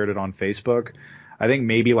parents shared it on Facebook. I think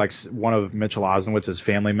maybe like one of Mitchell Osnowitz's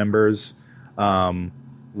family members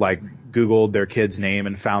like Googled their kid's name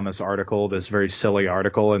and found this article, this very silly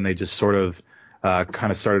article, and they just sort of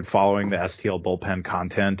kind of started following the STL bullpen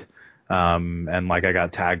content. And like I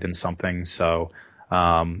got tagged in something. So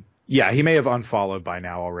yeah, he may have unfollowed by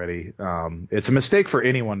now already. It's a mistake for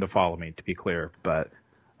anyone to follow me, to be clear, but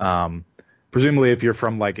presumably if you're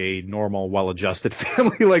from like a normal, well-adjusted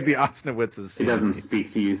family like the Osnowitzes. It doesn't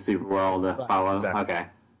speak to you super well to follow. Exactly. Okay.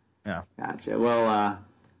 Yeah. Gotcha. Well,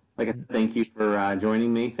 thank you for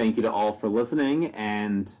joining me. Thank you to all for listening,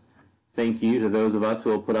 and thank you to those of us who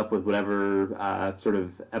will put up with whatever sort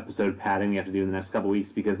of episode padding we have to do in the next couple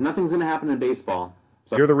weeks, because nothing's going to happen in baseball.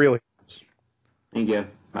 So you're the real heroes. Thank you.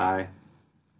 Bye.